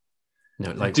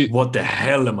 What the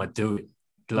hell am I doing?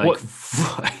 Like, what?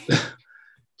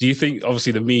 Do you think,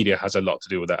 obviously, the media has a lot to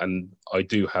do with that, and I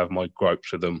do have my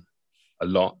gripes with them a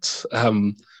lot.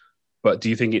 But do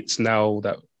you think it's now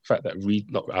that fact that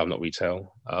not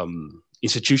retail,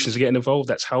 institutions are getting involved,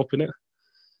 that's helping it?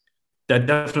 That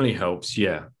definitely helps,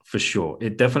 yeah, for sure.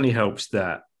 It definitely helps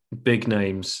that big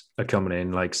names are coming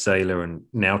in, like Saylor and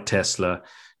now Tesla,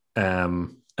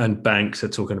 and banks are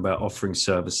talking about offering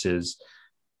services.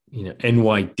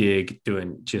 NYDIG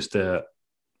doing just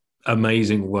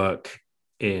amazing work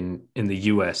in the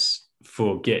US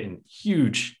for getting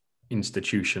huge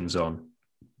institutions on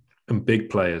and big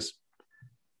players.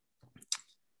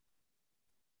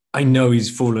 I know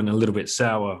he's fallen a little bit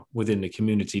sour within the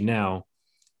community now,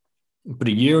 but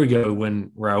a year ago when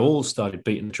Raul started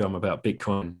beating the drum about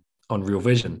Bitcoin on Real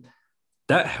Vision,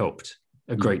 that helped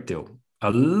a great deal. A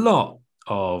lot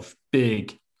of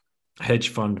big hedge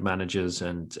fund managers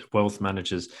and wealth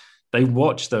managers, they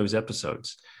watched those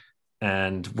episodes.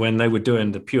 And when they were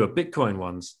doing the pure Bitcoin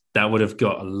ones, that would have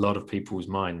got a lot of people's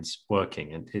minds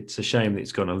working. And it's a shame that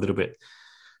it's gone a little bit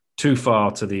too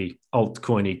far to the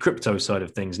altcoiny crypto side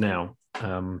of things now.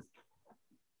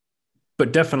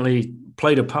 But definitely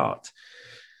played a part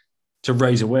to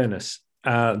raise awareness.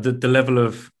 The level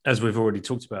of, as we've already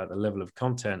talked about, the level of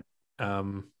content.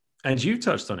 And you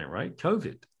touched on it, right?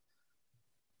 COVID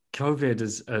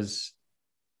as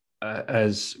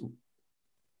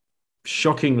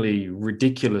shockingly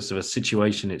ridiculous of a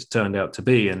situation it's turned out to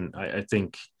be. And I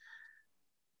think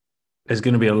there's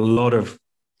going to be a lot of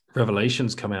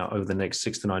revelations come out over the next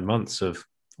 6 to 9 months of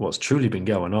what's truly been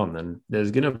going on. And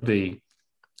there's going to be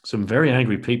some very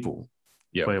angry people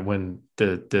when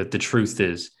the truth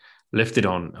is lifted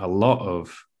on a lot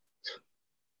of,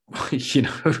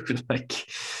 like,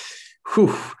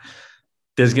 whew,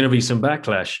 there's going to be some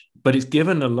backlash, but it's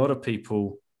given a lot of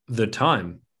people the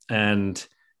time. And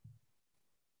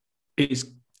it's,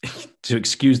 to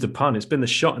excuse the pun, it's been the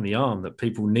shot in the arm that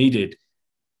people needed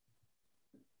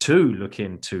to look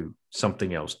into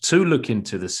something else, to look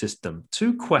into the system,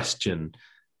 to question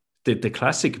the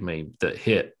classic meme that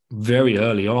hit very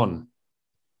early on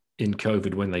in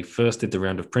COVID when they first did the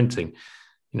round of printing.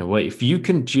 Wait, if you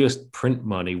can just print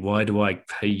money, why do I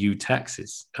pay you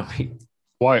taxes? I mean,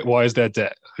 why is there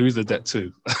debt? Who's the debt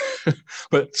to?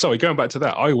 But sorry, going back to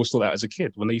that, I always thought that as a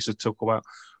kid when they used to talk about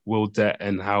world debt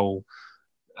and how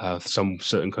some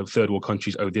certain third world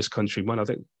countries owe this country money. I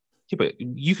think, yeah, but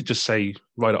you could just say,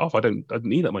 write it off. I don't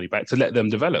need that money back, to let them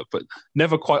develop, but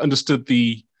never quite understood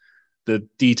the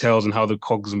details and how the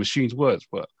cogs and machines work.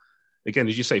 But again,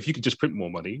 as you say, if you could just print more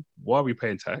money, why are we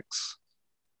paying tax?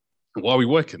 Why are we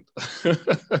working?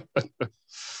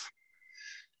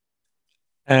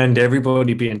 And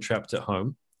everybody being trapped at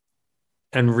home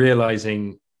and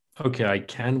realizing, okay, I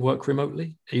can work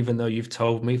remotely, even though you've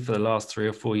told me for the last 3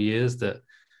 or 4 years that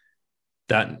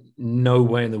no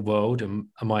way in the world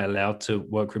am I allowed to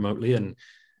work remotely. And,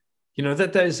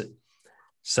 that there's,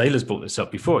 Saylor's brought this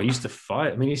up before. He used to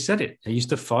fire, he said it. He used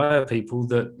to fire people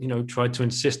that, tried to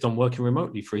insist on working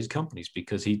remotely for his companies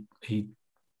because he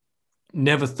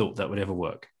never thought that would ever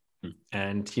work.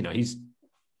 And, he's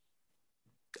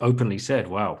openly said,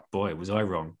 wow, boy, was I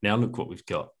wrong. Now look what we've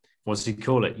got. What does he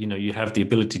call it? You have the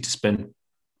ability to spend,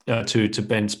 to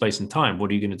bend space and time. What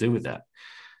are you going to do with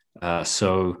that?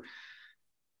 So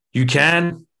you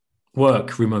can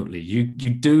work remotely. You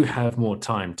do have more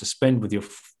time to spend with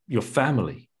your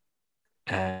family.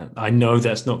 And I know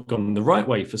that's not gone the right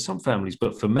way for some families,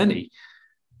 but for many,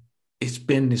 it's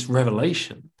been this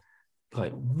revelation.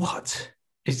 Like, what?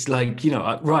 It's like,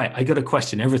 right, I got to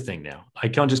question everything now. I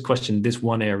can't just question this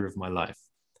one area of my life.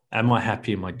 Am I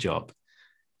happy in my job?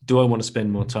 Do I want to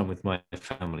spend more time with my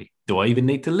family? Do I even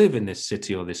need to live in this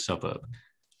city or this suburb?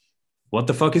 What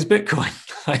the fuck is Bitcoin?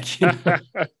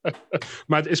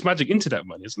 It's magic internet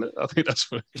money, isn't it? I think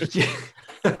that's what it is.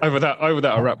 Over that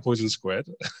a rat poison squared.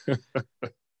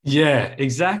 Yeah,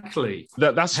 exactly.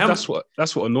 That's what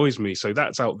annoys me. So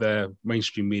that's out there,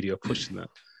 mainstream media pushing that.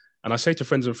 And I say to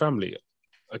friends and family,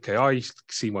 okay, I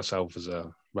see myself as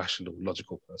a rational,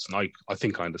 logical person. I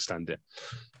think I understand it.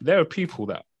 There are people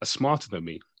that are smarter than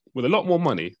me with a lot more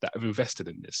money that have invested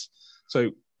in this.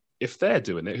 So if they're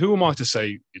doing it, who am I to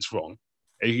say it's wrong?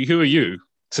 Who are you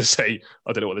to say,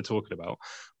 I don't know what they're talking about?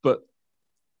 But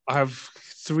I have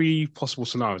 3 possible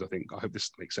scenarios, I think. I hope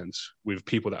this makes sense, with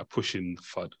people that are pushing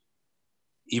FUD.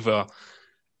 Either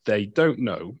they don't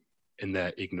know and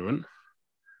they're ignorant.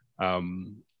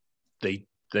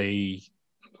 They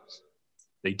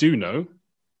do know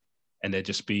and they're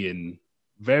just being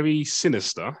very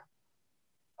sinister.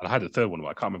 And I had a third one, but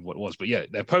I can't remember what it was. But yeah,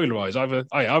 they're polarized.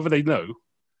 Either they know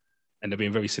and they're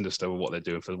being very sinister with what they're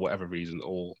doing for whatever reason,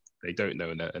 or they don't know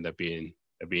and they're being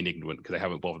ignorant because they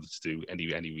haven't bothered to do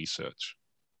any research.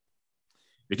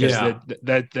 Because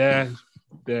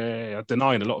they're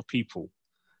denying a lot of people.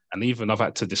 And even I've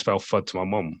had to dispel FUD to my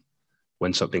mum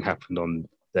when something happened on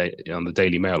the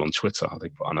Daily Mail on Twitter.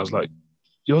 And I was like,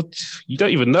 you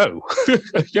don't even know. You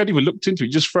haven't even looked into it.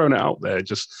 You're just throwing it out there.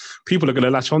 Just people are going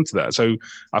to latch onto that. So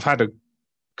I've had a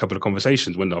couple of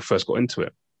conversations when I first got into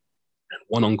it.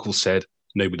 One uncle said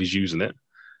nobody's using it.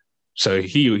 So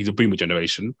he's a boomer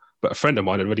generation, but a friend of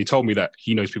mine had already told me that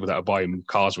he knows people that are buying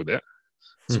cars with it,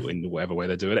 so in whatever way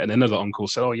they're doing it. And another uncle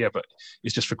said, oh yeah, but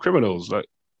it's just for criminals. Like,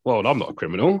 well, I'm not a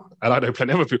criminal, and I know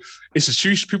plenty of other people.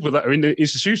 People that are in the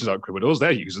institutions aren't criminals;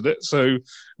 they're using it. So,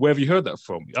 where have you heard that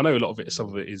from? I know a lot of it, some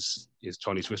of it is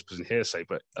Chinese whispers and hearsay,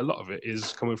 but a lot of it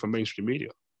is coming from mainstream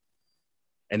media.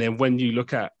 And then when you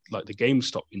look at like the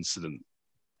GameStop incident,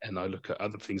 and I look at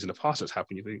other things in the past that's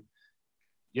happened, you think,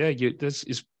 yeah,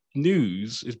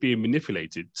 news is being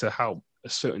manipulated to help a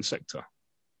certain sector,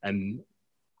 and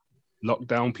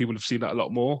lockdown, people have seen that a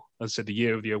lot more. As I said, the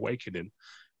year of the awakening.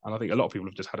 And I think a lot of people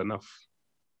have just had enough.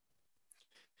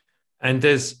 And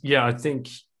I think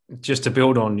just to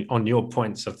build on your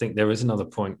points, I think there is another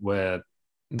point where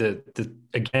the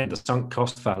sunk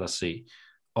cost fallacy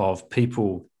of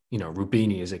people,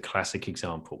 Rubini is a classic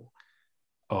example,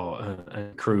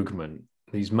 and Krugman,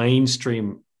 these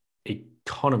mainstream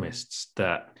economists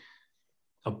that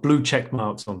are blue check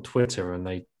marks on Twitter and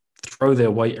they throw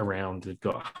their weight around. They've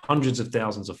got hundreds of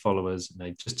thousands of followers, and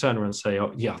they just turn around and say,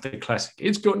 "Oh, yeah, the classic.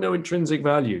 It's got no intrinsic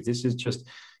value. This is just,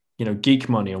 geek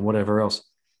money and whatever else."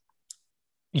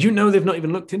 They've not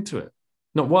even looked into it,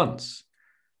 not once.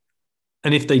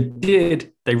 And if they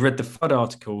did, they read the FUD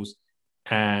articles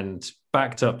and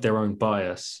backed up their own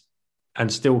bias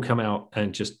and still come out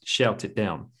and just shout it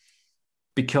down.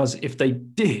 Because if they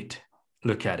did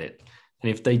look at it, and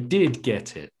if they did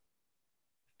get it,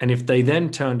 and if they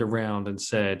then turned around and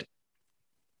said,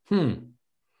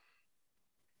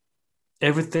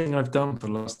 everything I've done for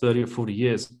the last 30 or 40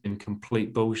 years has been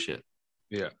complete bullshit.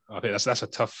 Yeah, I think that's a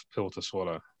tough pill to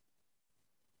swallow.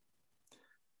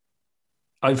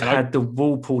 I've had the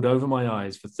wool pulled over my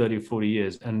eyes for 30 or 40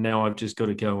 years, and now I've just got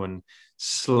to go and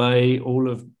slay all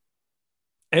of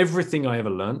everything I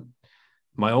ever learned.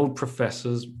 My old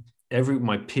professors,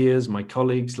 my peers, my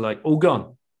colleagues, all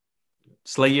gone.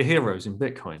 Slay your heroes in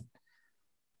Bitcoin.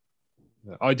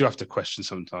 I do have to question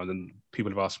sometimes, and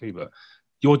people have asked me, but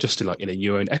you're just in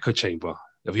your own echo chamber.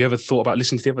 Have you ever thought about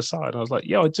listening to the other side? And I was like,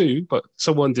 yeah, I do, but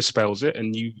someone dispels it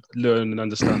and you learn and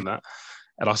understand that.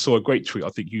 And I saw a great tweet. I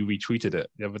think you retweeted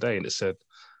it the other day, and it said,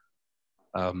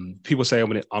 people say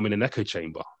I'm in an echo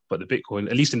chamber, but the Bitcoin,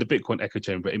 at least in the Bitcoin echo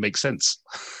chamber, it makes sense.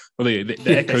 Well, the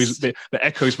echoes, the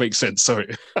echoes make sense.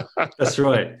 Sorry. That's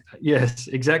right. Yes,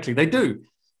 exactly. They do,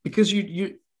 because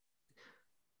you.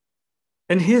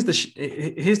 And here's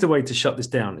the way to shut this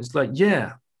down. It's like,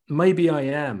 yeah, maybe I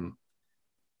am.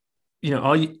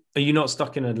 Are you not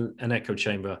stuck in an echo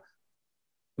chamber?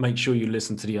 Make sure you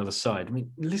listen to the other side. I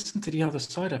mean, listen to the other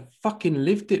side. I fucking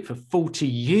lived it for 40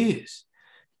 years.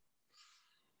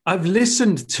 I've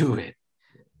listened to it.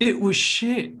 It was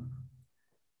shit.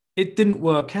 It didn't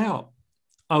work out.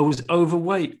 I was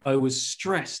overweight. I was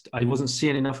stressed. I wasn't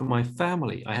seeing enough of my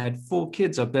family. I had 4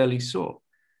 kids I barely saw.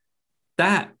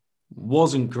 That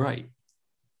wasn't great.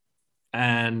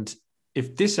 And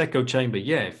if this echo chamber,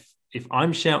 if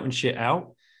I'm shouting shit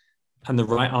out and the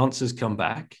right answers come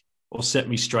back or set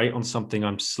me straight on something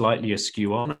I'm slightly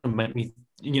askew on and make me,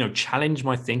 challenge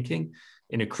my thinking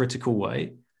in a critical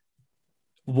way,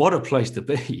 what a place to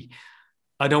be.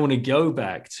 I don't want to go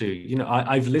back to,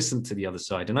 I've listened to the other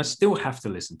side, and I still have to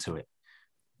listen to it.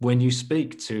 When you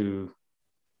speak to,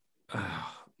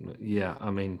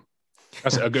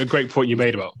 That's a great point you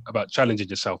made about challenging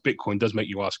yourself. Bitcoin does make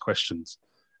you ask questions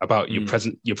about your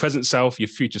present self, your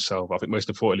future self. I think most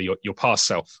importantly, your past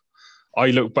self. I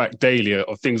look back daily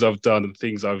of things I've done and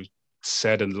things I've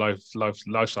said and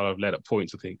lifestyle I've led at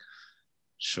points. I think,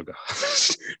 sugar,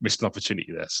 missed an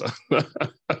opportunity there. So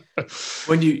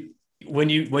when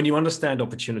you understand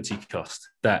opportunity cost,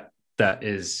 that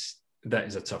is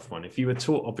a tough one. If you were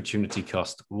taught opportunity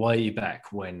cost way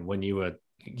back when you were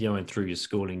going through your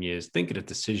schooling years, think of the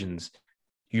decisions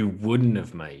you wouldn't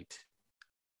have made.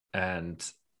 And,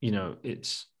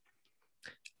 it's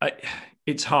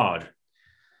hard.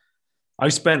 I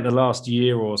spent the last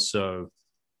year or so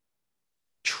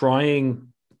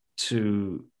trying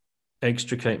to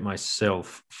extricate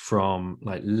myself from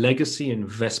legacy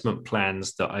investment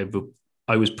plans that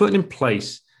I was putting in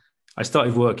place. I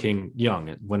started working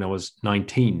young when I was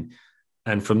 19.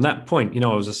 And from that point,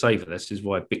 I was a saver. This is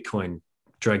why Bitcoin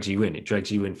drags you in. It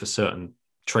drags you in for certain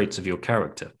traits of your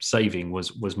character. Saving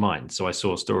was mine. So I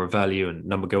saw a store of value and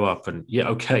number go up and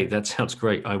okay, that sounds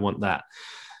great. I want that.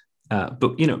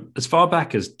 But, as far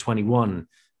back as 21,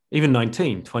 even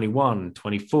 19, 21,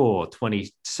 24,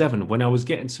 27, when I was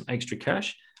getting some extra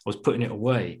cash, I was putting it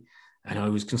away and I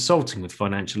was consulting with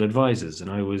financial advisors and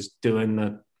I was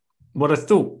doing what I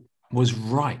thought was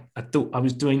right. I thought I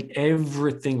was doing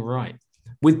everything right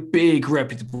with big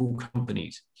reputable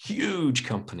companies, huge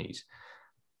companies.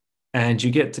 And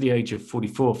you get to the age of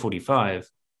 44, 45,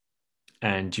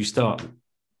 and you start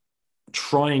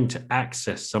trying to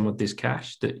access some of this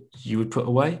cash that you would put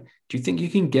away. Do you think you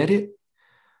can get it?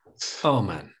 Oh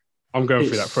man, I'm going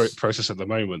through that process at the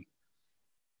moment.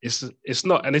 It's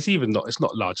not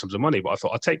large sums of money, but I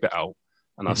thought I'd take that out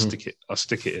and I'll stick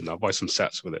it in. I'll buy some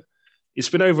sats with it. It's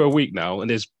been over a week now, and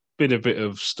there's been a bit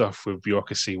of stuff with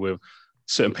bureaucracy with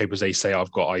certain papers they say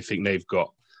I've got, I think they've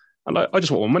got. And I just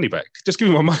want my money back. Just give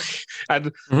me my money.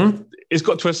 And it's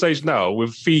got to a stage now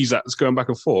with fees that's going back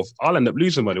and forth. I'll end up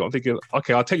losing money. I'm thinking,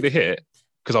 okay, I'll take the hit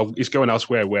because it's going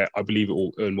elsewhere where I believe it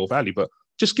will earn more value, but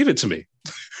just give it to me.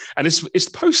 And it's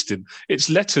posted. It's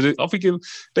lettered. I'm thinking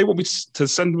they want me to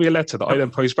send me a letter that I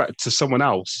then post back to someone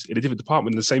else in a different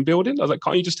department in the same building. I was like,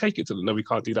 can't you just take it to them? No, we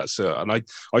can't do that, sir. And I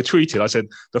tweeted, I said,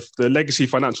 the legacy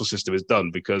financial system is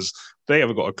done because they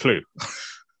haven't got a clue.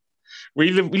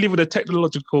 we live in a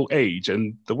technological age,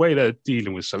 and the way they're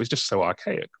dealing with stuff is just so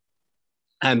archaic.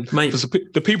 And Mate,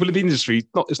 the people in the industry,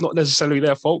 it's not necessarily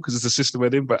their fault because it's the system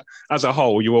we're in, but as a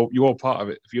whole, you're part of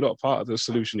it. If you're not part of the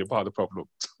solution, you're part of the problem.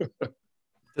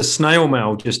 the snail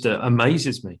mail just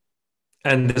amazes me.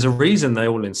 And there's a reason they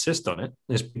all insist on it.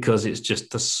 It's because it's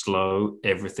just to slow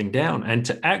everything down and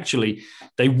to actually,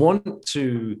 they want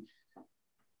to,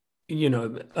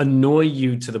 annoy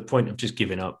you to the point of just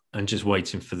giving up and just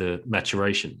waiting for the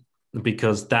maturation,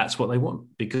 because that's what they want,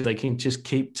 because they can just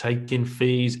keep taking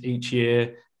fees each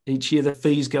year. Each year the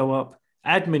fees go up.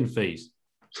 Admin fees.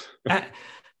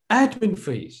 Admin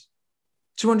fees.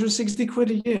 260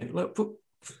 quid a year. Like,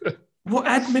 what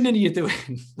admin are you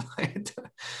doing?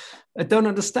 I don't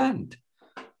understand.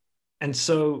 And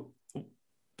so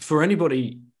for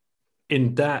anybody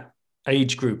in that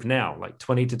age group now, like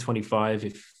 20 to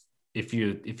 25, if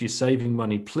you're saving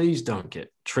money, please don't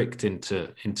get tricked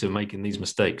into making these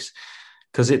mistakes,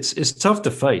 because it's tough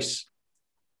to face.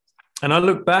 And I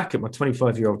look back at my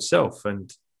 25-year-old self,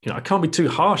 and I can't be too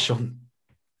harsh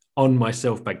on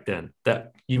myself back then,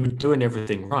 that you were doing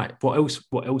everything right. What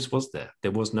else was there?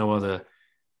 There was no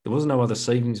other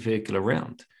savings vehicle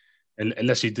around.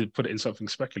 Unless you did put it in something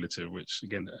speculative, which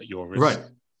again, at your risk. Right.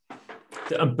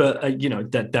 But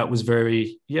that was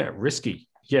very risky.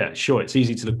 Yeah, sure. It's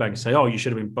easy to look back and say, oh, you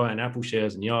should have been buying Apple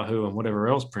shares and Yahoo and whatever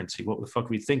else, Princey. What the fuck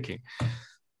were you thinking?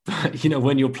 But,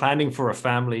 when you're planning for a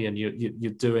family and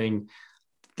you're doing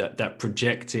that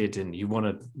projected, and you want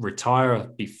to retire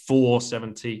before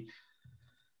 70,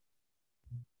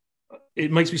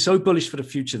 it makes me so bullish for the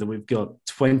future that we've got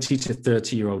 20 to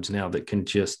 30-year-olds now that can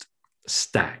just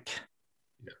stack.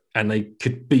 And they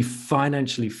could be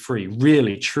financially free,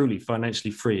 really, truly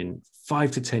financially free in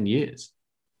 5 to 10 years.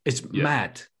 It's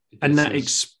mad. And that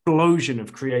explosion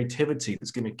of creativity that's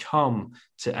going to come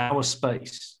to our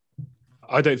space.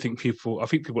 I think people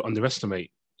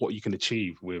underestimate what you can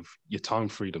achieve with your time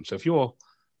freedom. So if you're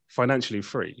financially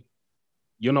free,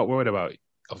 you're not worried about,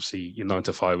 obviously, your 9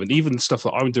 to 5. And even stuff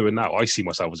that I'm doing now, I see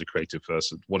myself as a creative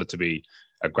person. Wanted to be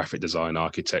a graphic design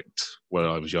architect when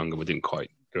I was younger, but didn't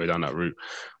quite go down that route.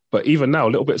 But even now,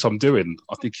 little bits I'm doing,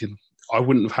 I'm thinking I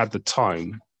wouldn't have had the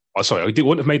time. I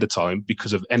wouldn't have made the time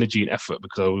because of energy and effort,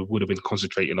 because I would have been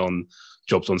concentrating on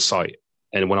jobs on site.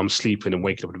 And when I'm sleeping and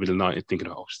waking up in the middle of the night and thinking,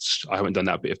 oh, I haven't done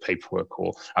that bit of paperwork,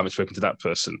 or I haven't spoken to that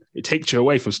person, it takes you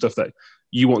away from stuff that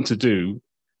you want to do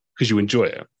because you enjoy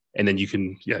it. And then you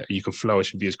can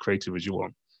flourish and be as creative as you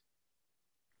want.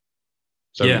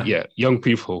 So young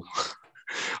people,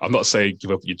 I'm not saying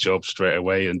give up your job straight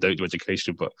away and don't do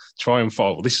education, but try and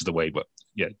follow. This is the way, but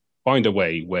find a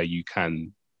way where you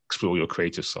can explore your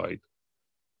creative side.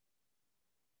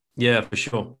 Yeah, for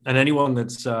sure. And anyone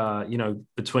that's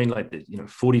between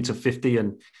 40 to 50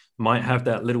 and might have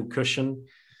that little cushion,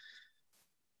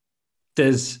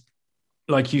 there's,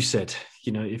 like you said,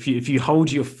 if you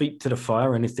hold your feet to the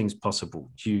fire, anything's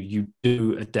possible. You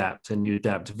do adapt, and you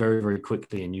adapt very, very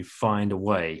quickly, and you find a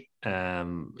way.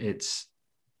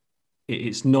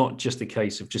 It's not just a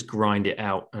case of just grind it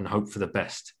out and hope for the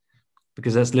best,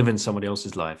 because that's living somebody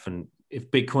else's life. And if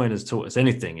Bitcoin has taught us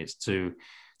anything, it's to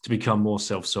become more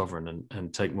self-sovereign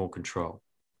and take more control.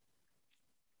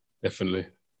 Definitely.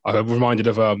 I'm reminded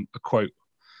of a quote.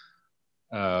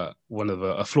 One of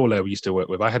a floor layer we used to work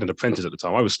with. I had an apprentice at the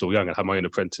time. I was still young and had my own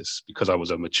apprentice because I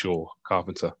was a mature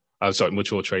carpenter.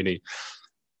 Mature trainee.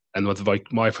 And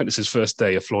my apprentice's first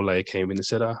day, a floor layer came in and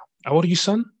said, how old are you,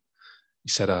 son? He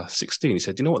said, 16. He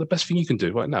said, do you know what the best thing you can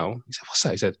do right now? He said, what's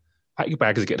that? He said, pack your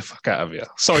bags and get the fuck out of here.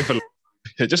 Sorry for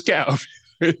just get out of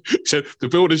here. He said, the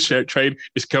builder's train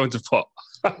is going to pot.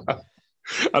 And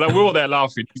we're all there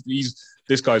laughing.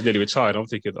 This guy's nearly retired. I'm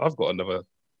thinking, I've got another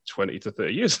 20 to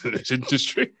 30 years in this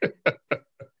industry.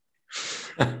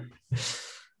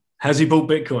 Has he bought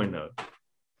Bitcoin though?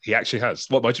 He actually has.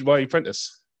 What, my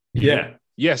apprentice? Yeah.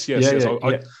 Yes.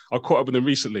 I caught up with him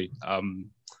recently. I think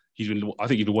he's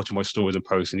been watching my stories and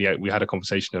posts, and we had a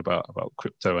conversation about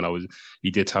crypto, and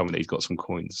he did tell me that he's got some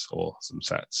coins or some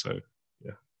sats. So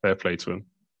yeah, fair play to him.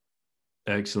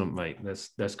 Excellent, mate.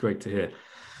 That's great to hear.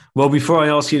 Well, before I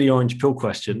ask you the orange pill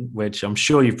question, which I'm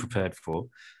sure you've prepared for.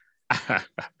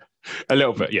 A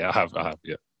little bit, yeah, I have,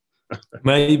 yeah.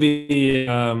 maybe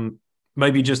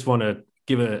just want to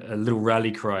give a little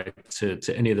rally cry to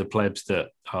any of the plebs that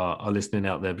are listening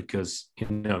out there, because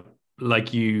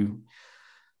like you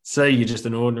say, you're just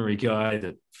an ordinary guy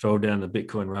that fell down the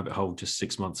Bitcoin rabbit hole just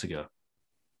 6 months ago.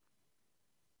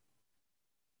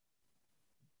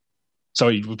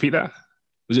 Sorry, repeat that.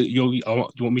 Was it you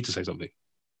want me to say something?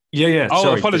 Yeah. Oh,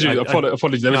 sorry.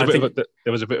 apologies.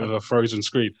 There was a bit of a frozen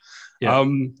screen. Yeah.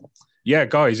 yeah,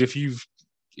 guys, if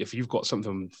you've got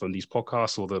something from these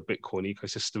podcasts or the Bitcoin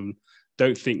ecosystem,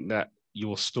 don't think that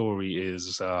your story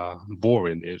is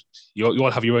boring. You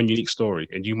all have your own unique story,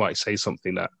 and you might say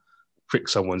something that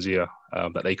pricks someone's ear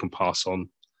that they can pass on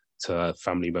to a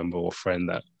family member or friend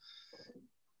that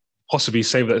possibly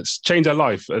change their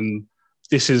life. And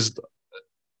this is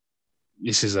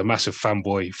a massive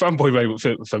fanboy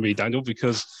moment for me, Daniel,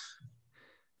 because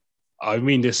I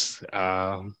mean this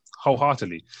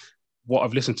wholeheartedly. What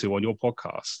I've listened to on your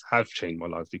podcast have changed my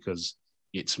life because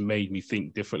it's made me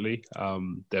think differently.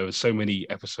 There were so many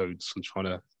episodes. I'm trying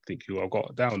to think who I've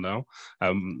got down now.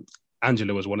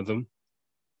 Angela was one of them.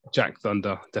 Jack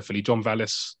Thunder, definitely. John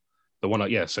Vallis, the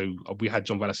one. So we had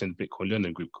John Vallis in Bitcoin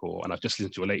Learning Group call, and I've just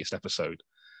listened to your latest episode.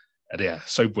 And yeah,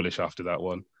 so bullish after that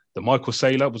one. The Michael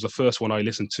Saylor was the first one I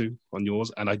listened to on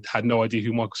yours, and I had no idea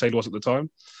who Michael Saylor was at the time.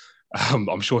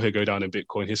 I'm sure he'll go down in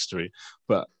Bitcoin history.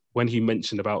 But when he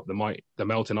mentioned about the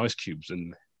melting ice cubes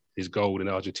and his gold in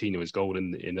Argentina, his gold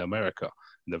in America,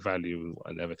 and the value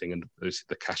and everything, and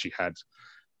the cash he had,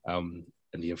 and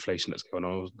the inflation that's going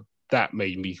on, that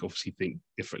made me obviously think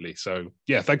differently. So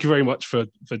yeah, thank you very much for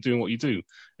doing what you do.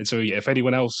 And so yeah, if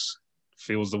anyone else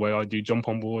feels the way I do, jump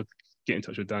on board, get in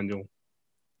touch with Daniel,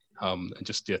 and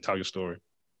just tell your story.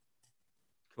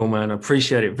 Cool, man. I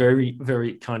appreciate it. Very,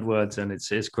 very kind words, and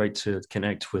it's great to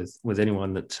connect with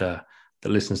anyone that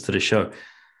listens to the show.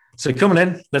 So come on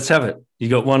in, let's have it. You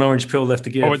got one orange pill left to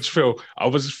give. Orange pill.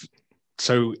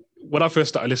 So when I first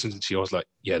started listening to you, I was like,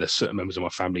 yeah, there's certain members of my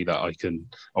family that I can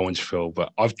orange pill,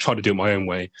 but I've tried to do it my own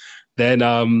way. Then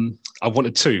I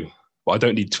wanted two, but I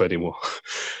don't need two anymore.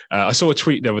 I saw a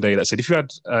tweet the other day that said, if you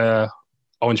had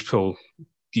orange pill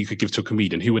you could give to a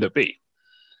comedian, who would it be?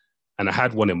 And I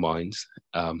had one in mind.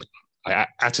 I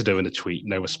added her in the tweet,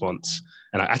 no response.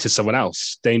 And I added someone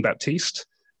else, Dane Baptiste.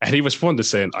 And he responded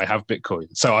saying, I have Bitcoin.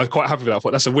 So I was quite happy with that. I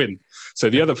thought that's a win. So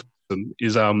the other person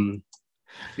is a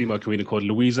female comedian called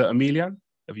Louisa Emilian.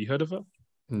 Have you heard of her?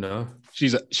 No.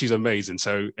 She's amazing.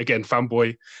 So again,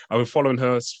 fanboy. I've been following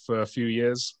her for a few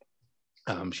years.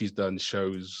 She's done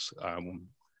shows,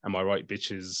 Am I Right,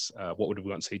 Bitches? What Would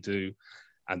We Want to Say Do?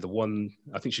 And the one,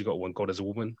 I think she got one, God as a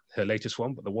Woman, her latest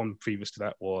one. But the one previous to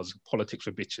that was Politics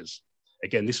for Bitches.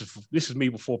 Again, this is me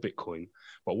before Bitcoin.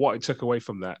 But what I took away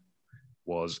from that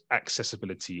was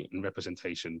accessibility and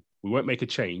representation. We won't make a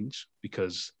change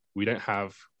because we don't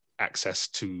have access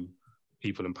to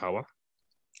people in power.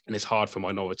 And it's hard for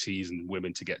minorities and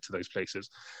women to get to those places.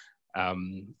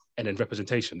 And then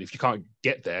representation. If you can't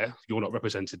get there, you're not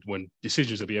represented when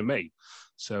decisions are being made.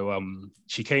 So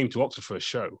she came to Oxford for a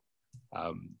show.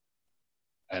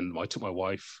 And I took my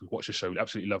wife, watched the show,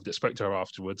 absolutely loved it, spoke to her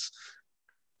afterwards.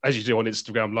 As you do on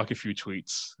Instagram, like a few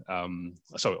tweets.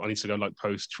 Sorry, on Instagram, like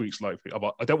post tweets, like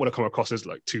I don't want to come across as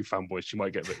like too fanboys. She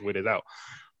might get a bit weirded out.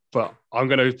 But I'm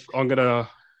gonna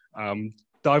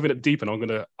dive in it deep, and I'm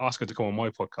gonna ask her to come on my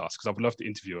podcast because I would love to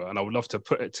interview her, and I would love to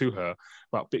put it to her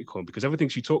about Bitcoin, because everything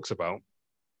she talks about,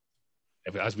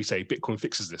 as we say, Bitcoin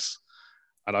fixes this,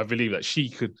 and I believe that she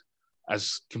could,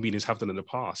 as comedians have done in the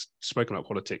past, spoken about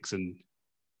politics and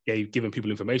given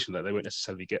people information that they won't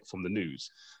necessarily get from the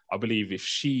news. I believe if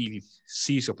she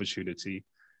sees the opportunity,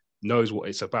 knows what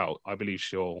it's about, I believe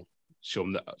she'll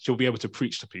be able to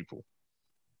preach to people.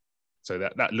 So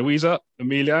that Louisa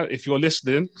Emilia, if you're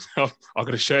listening, I'm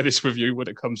going to share this with you when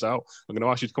it comes out. I'm going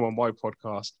to ask you to come on my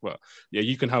podcast. But yeah,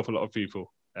 you can help a lot of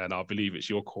people, and I believe it's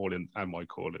your calling and my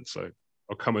calling. So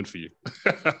I'll come in for you.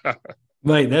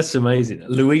 Mate, that's amazing.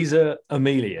 Louisa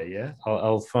Emilia, yeah?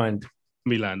 I'll find...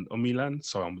 Milan.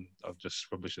 Sorry, I'm just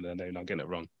rubbishing their name. I'm getting it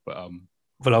wrong.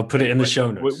 But I'll put it in the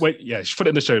show notes. Yeah, put it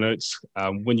in the show notes.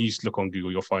 When you look on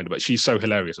Google, you'll find it. But she's so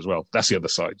hilarious as well. That's the other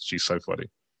side. She's so funny.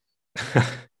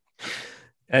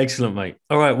 Excellent, mate.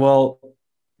 All right, well,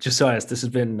 Josias, this has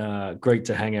been great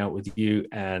to hang out with you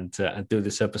and do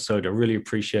this episode. I really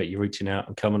appreciate you reaching out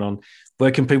and coming on. Where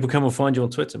can people come and find you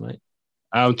on Twitter, mate?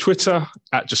 Twitter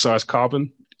at Josias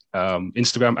Carbon,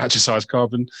 Instagram at Josias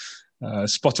Carbon,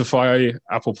 Spotify,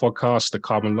 Apple Podcasts, the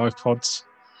Carbon Life Pods.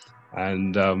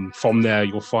 And from there,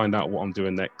 you'll find out what I'm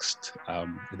doing next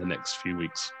in the next few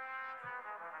weeks.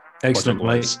 Excellent,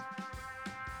 mate.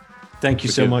 Thank you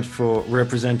so much for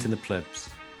representing the plebs.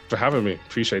 For having me.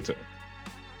 Appreciate it.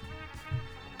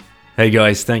 Hey,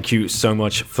 guys. Thank you so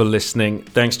much for listening.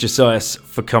 Thanks, Josias,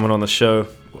 for coming on the show.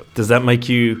 Does that make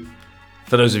you,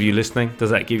 for those of you listening, does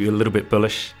that give you a little bit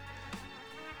bullish?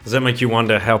 Does that make you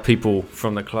wonder how people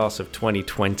from the class of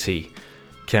 2020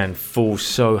 can fall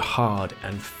so hard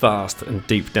and fast and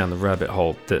deep down the rabbit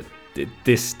hole that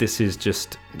this is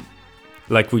just,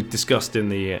 like we discussed in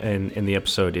the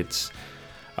episode,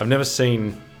 I've never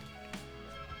seen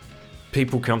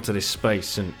people come to this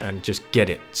space and just get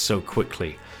it so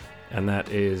quickly. And that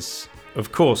is,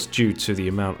 of course, due to the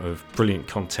amount of brilliant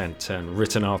content and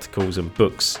written articles and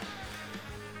books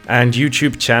and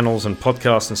YouTube channels and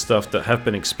podcasts and stuff that have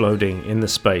been exploding in the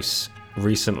space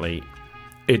recently.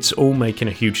 It's all making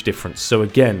a huge difference. So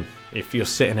again, if you're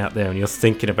sitting out there and you're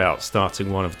thinking about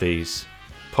starting one of these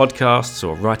podcasts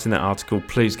or writing that article,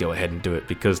 please go ahead and do it,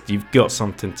 because you've got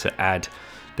something to add.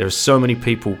 There are so many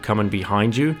people coming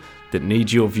behind you that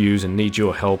need your views and need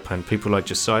your help, and people like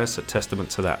Josias are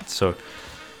testament to that. So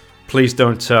please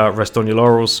don't rest on your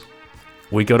laurels.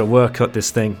 We got to work at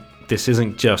this thing. This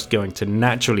isn't just going to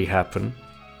naturally happen.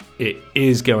 It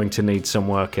is going to need some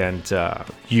work, and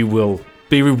you will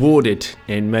be rewarded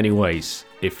in many ways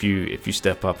if you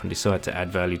step up and decide to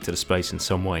add value to the space in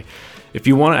some way. If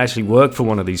you want to actually work for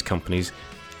one of these companies,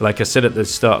 like I said at the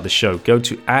start of the show, go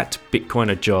to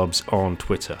 @BitcoinerJobs on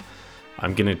Twitter.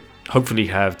 I'm going to hopefully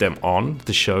have them on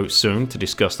the show soon to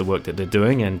discuss the work that they're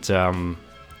doing and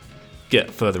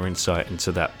get further insight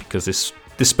into that, because this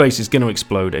space is going to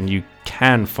explode and you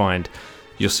can find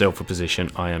yourself a position,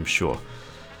 I am sure.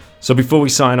 So before we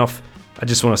sign off, I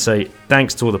just want to say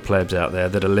thanks to all the plebs out there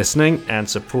that are listening and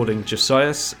supporting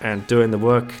Josias and doing the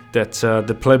work that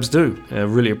the plebs do. I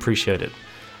really appreciate it.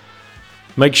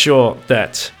 Make sure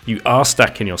that you are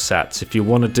stacking your sats. If you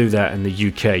want to do that in the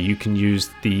UK, you can use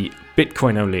the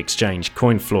Bitcoin-only exchange,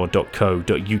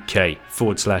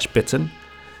 coinfloor.co.uk/Bitten.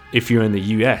 If you're in the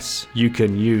US, you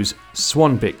can use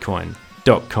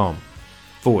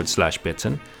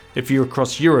swanbitcoin.com/Bitten. If you're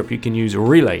across Europe, you can use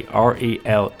Relai,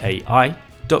 relai.ch/Bitten.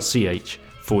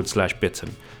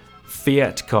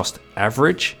 Fiat cost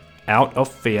average out of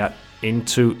fiat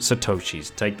into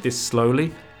Satoshis. Take this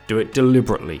slowly, do it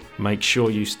deliberately. Make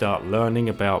sure you start learning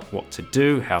about what to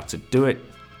do, how to do it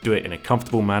in a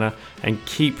comfortable manner, and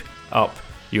keep up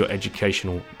your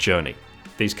educational journey.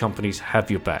 These companies have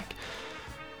your back.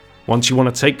 Once you want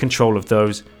to take control of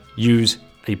those, use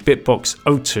a Bitbox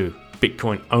O2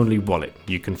 Bitcoin only wallet.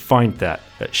 You can find that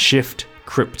at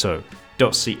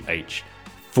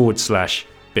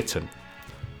shiftcrypto.ch/Bitten.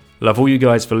 Love all you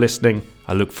guys for listening.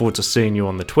 I look forward to seeing you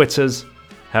on the Twitters.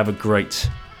 Have a great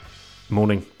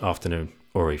morning, afternoon,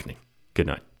 or evening. Good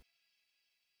night.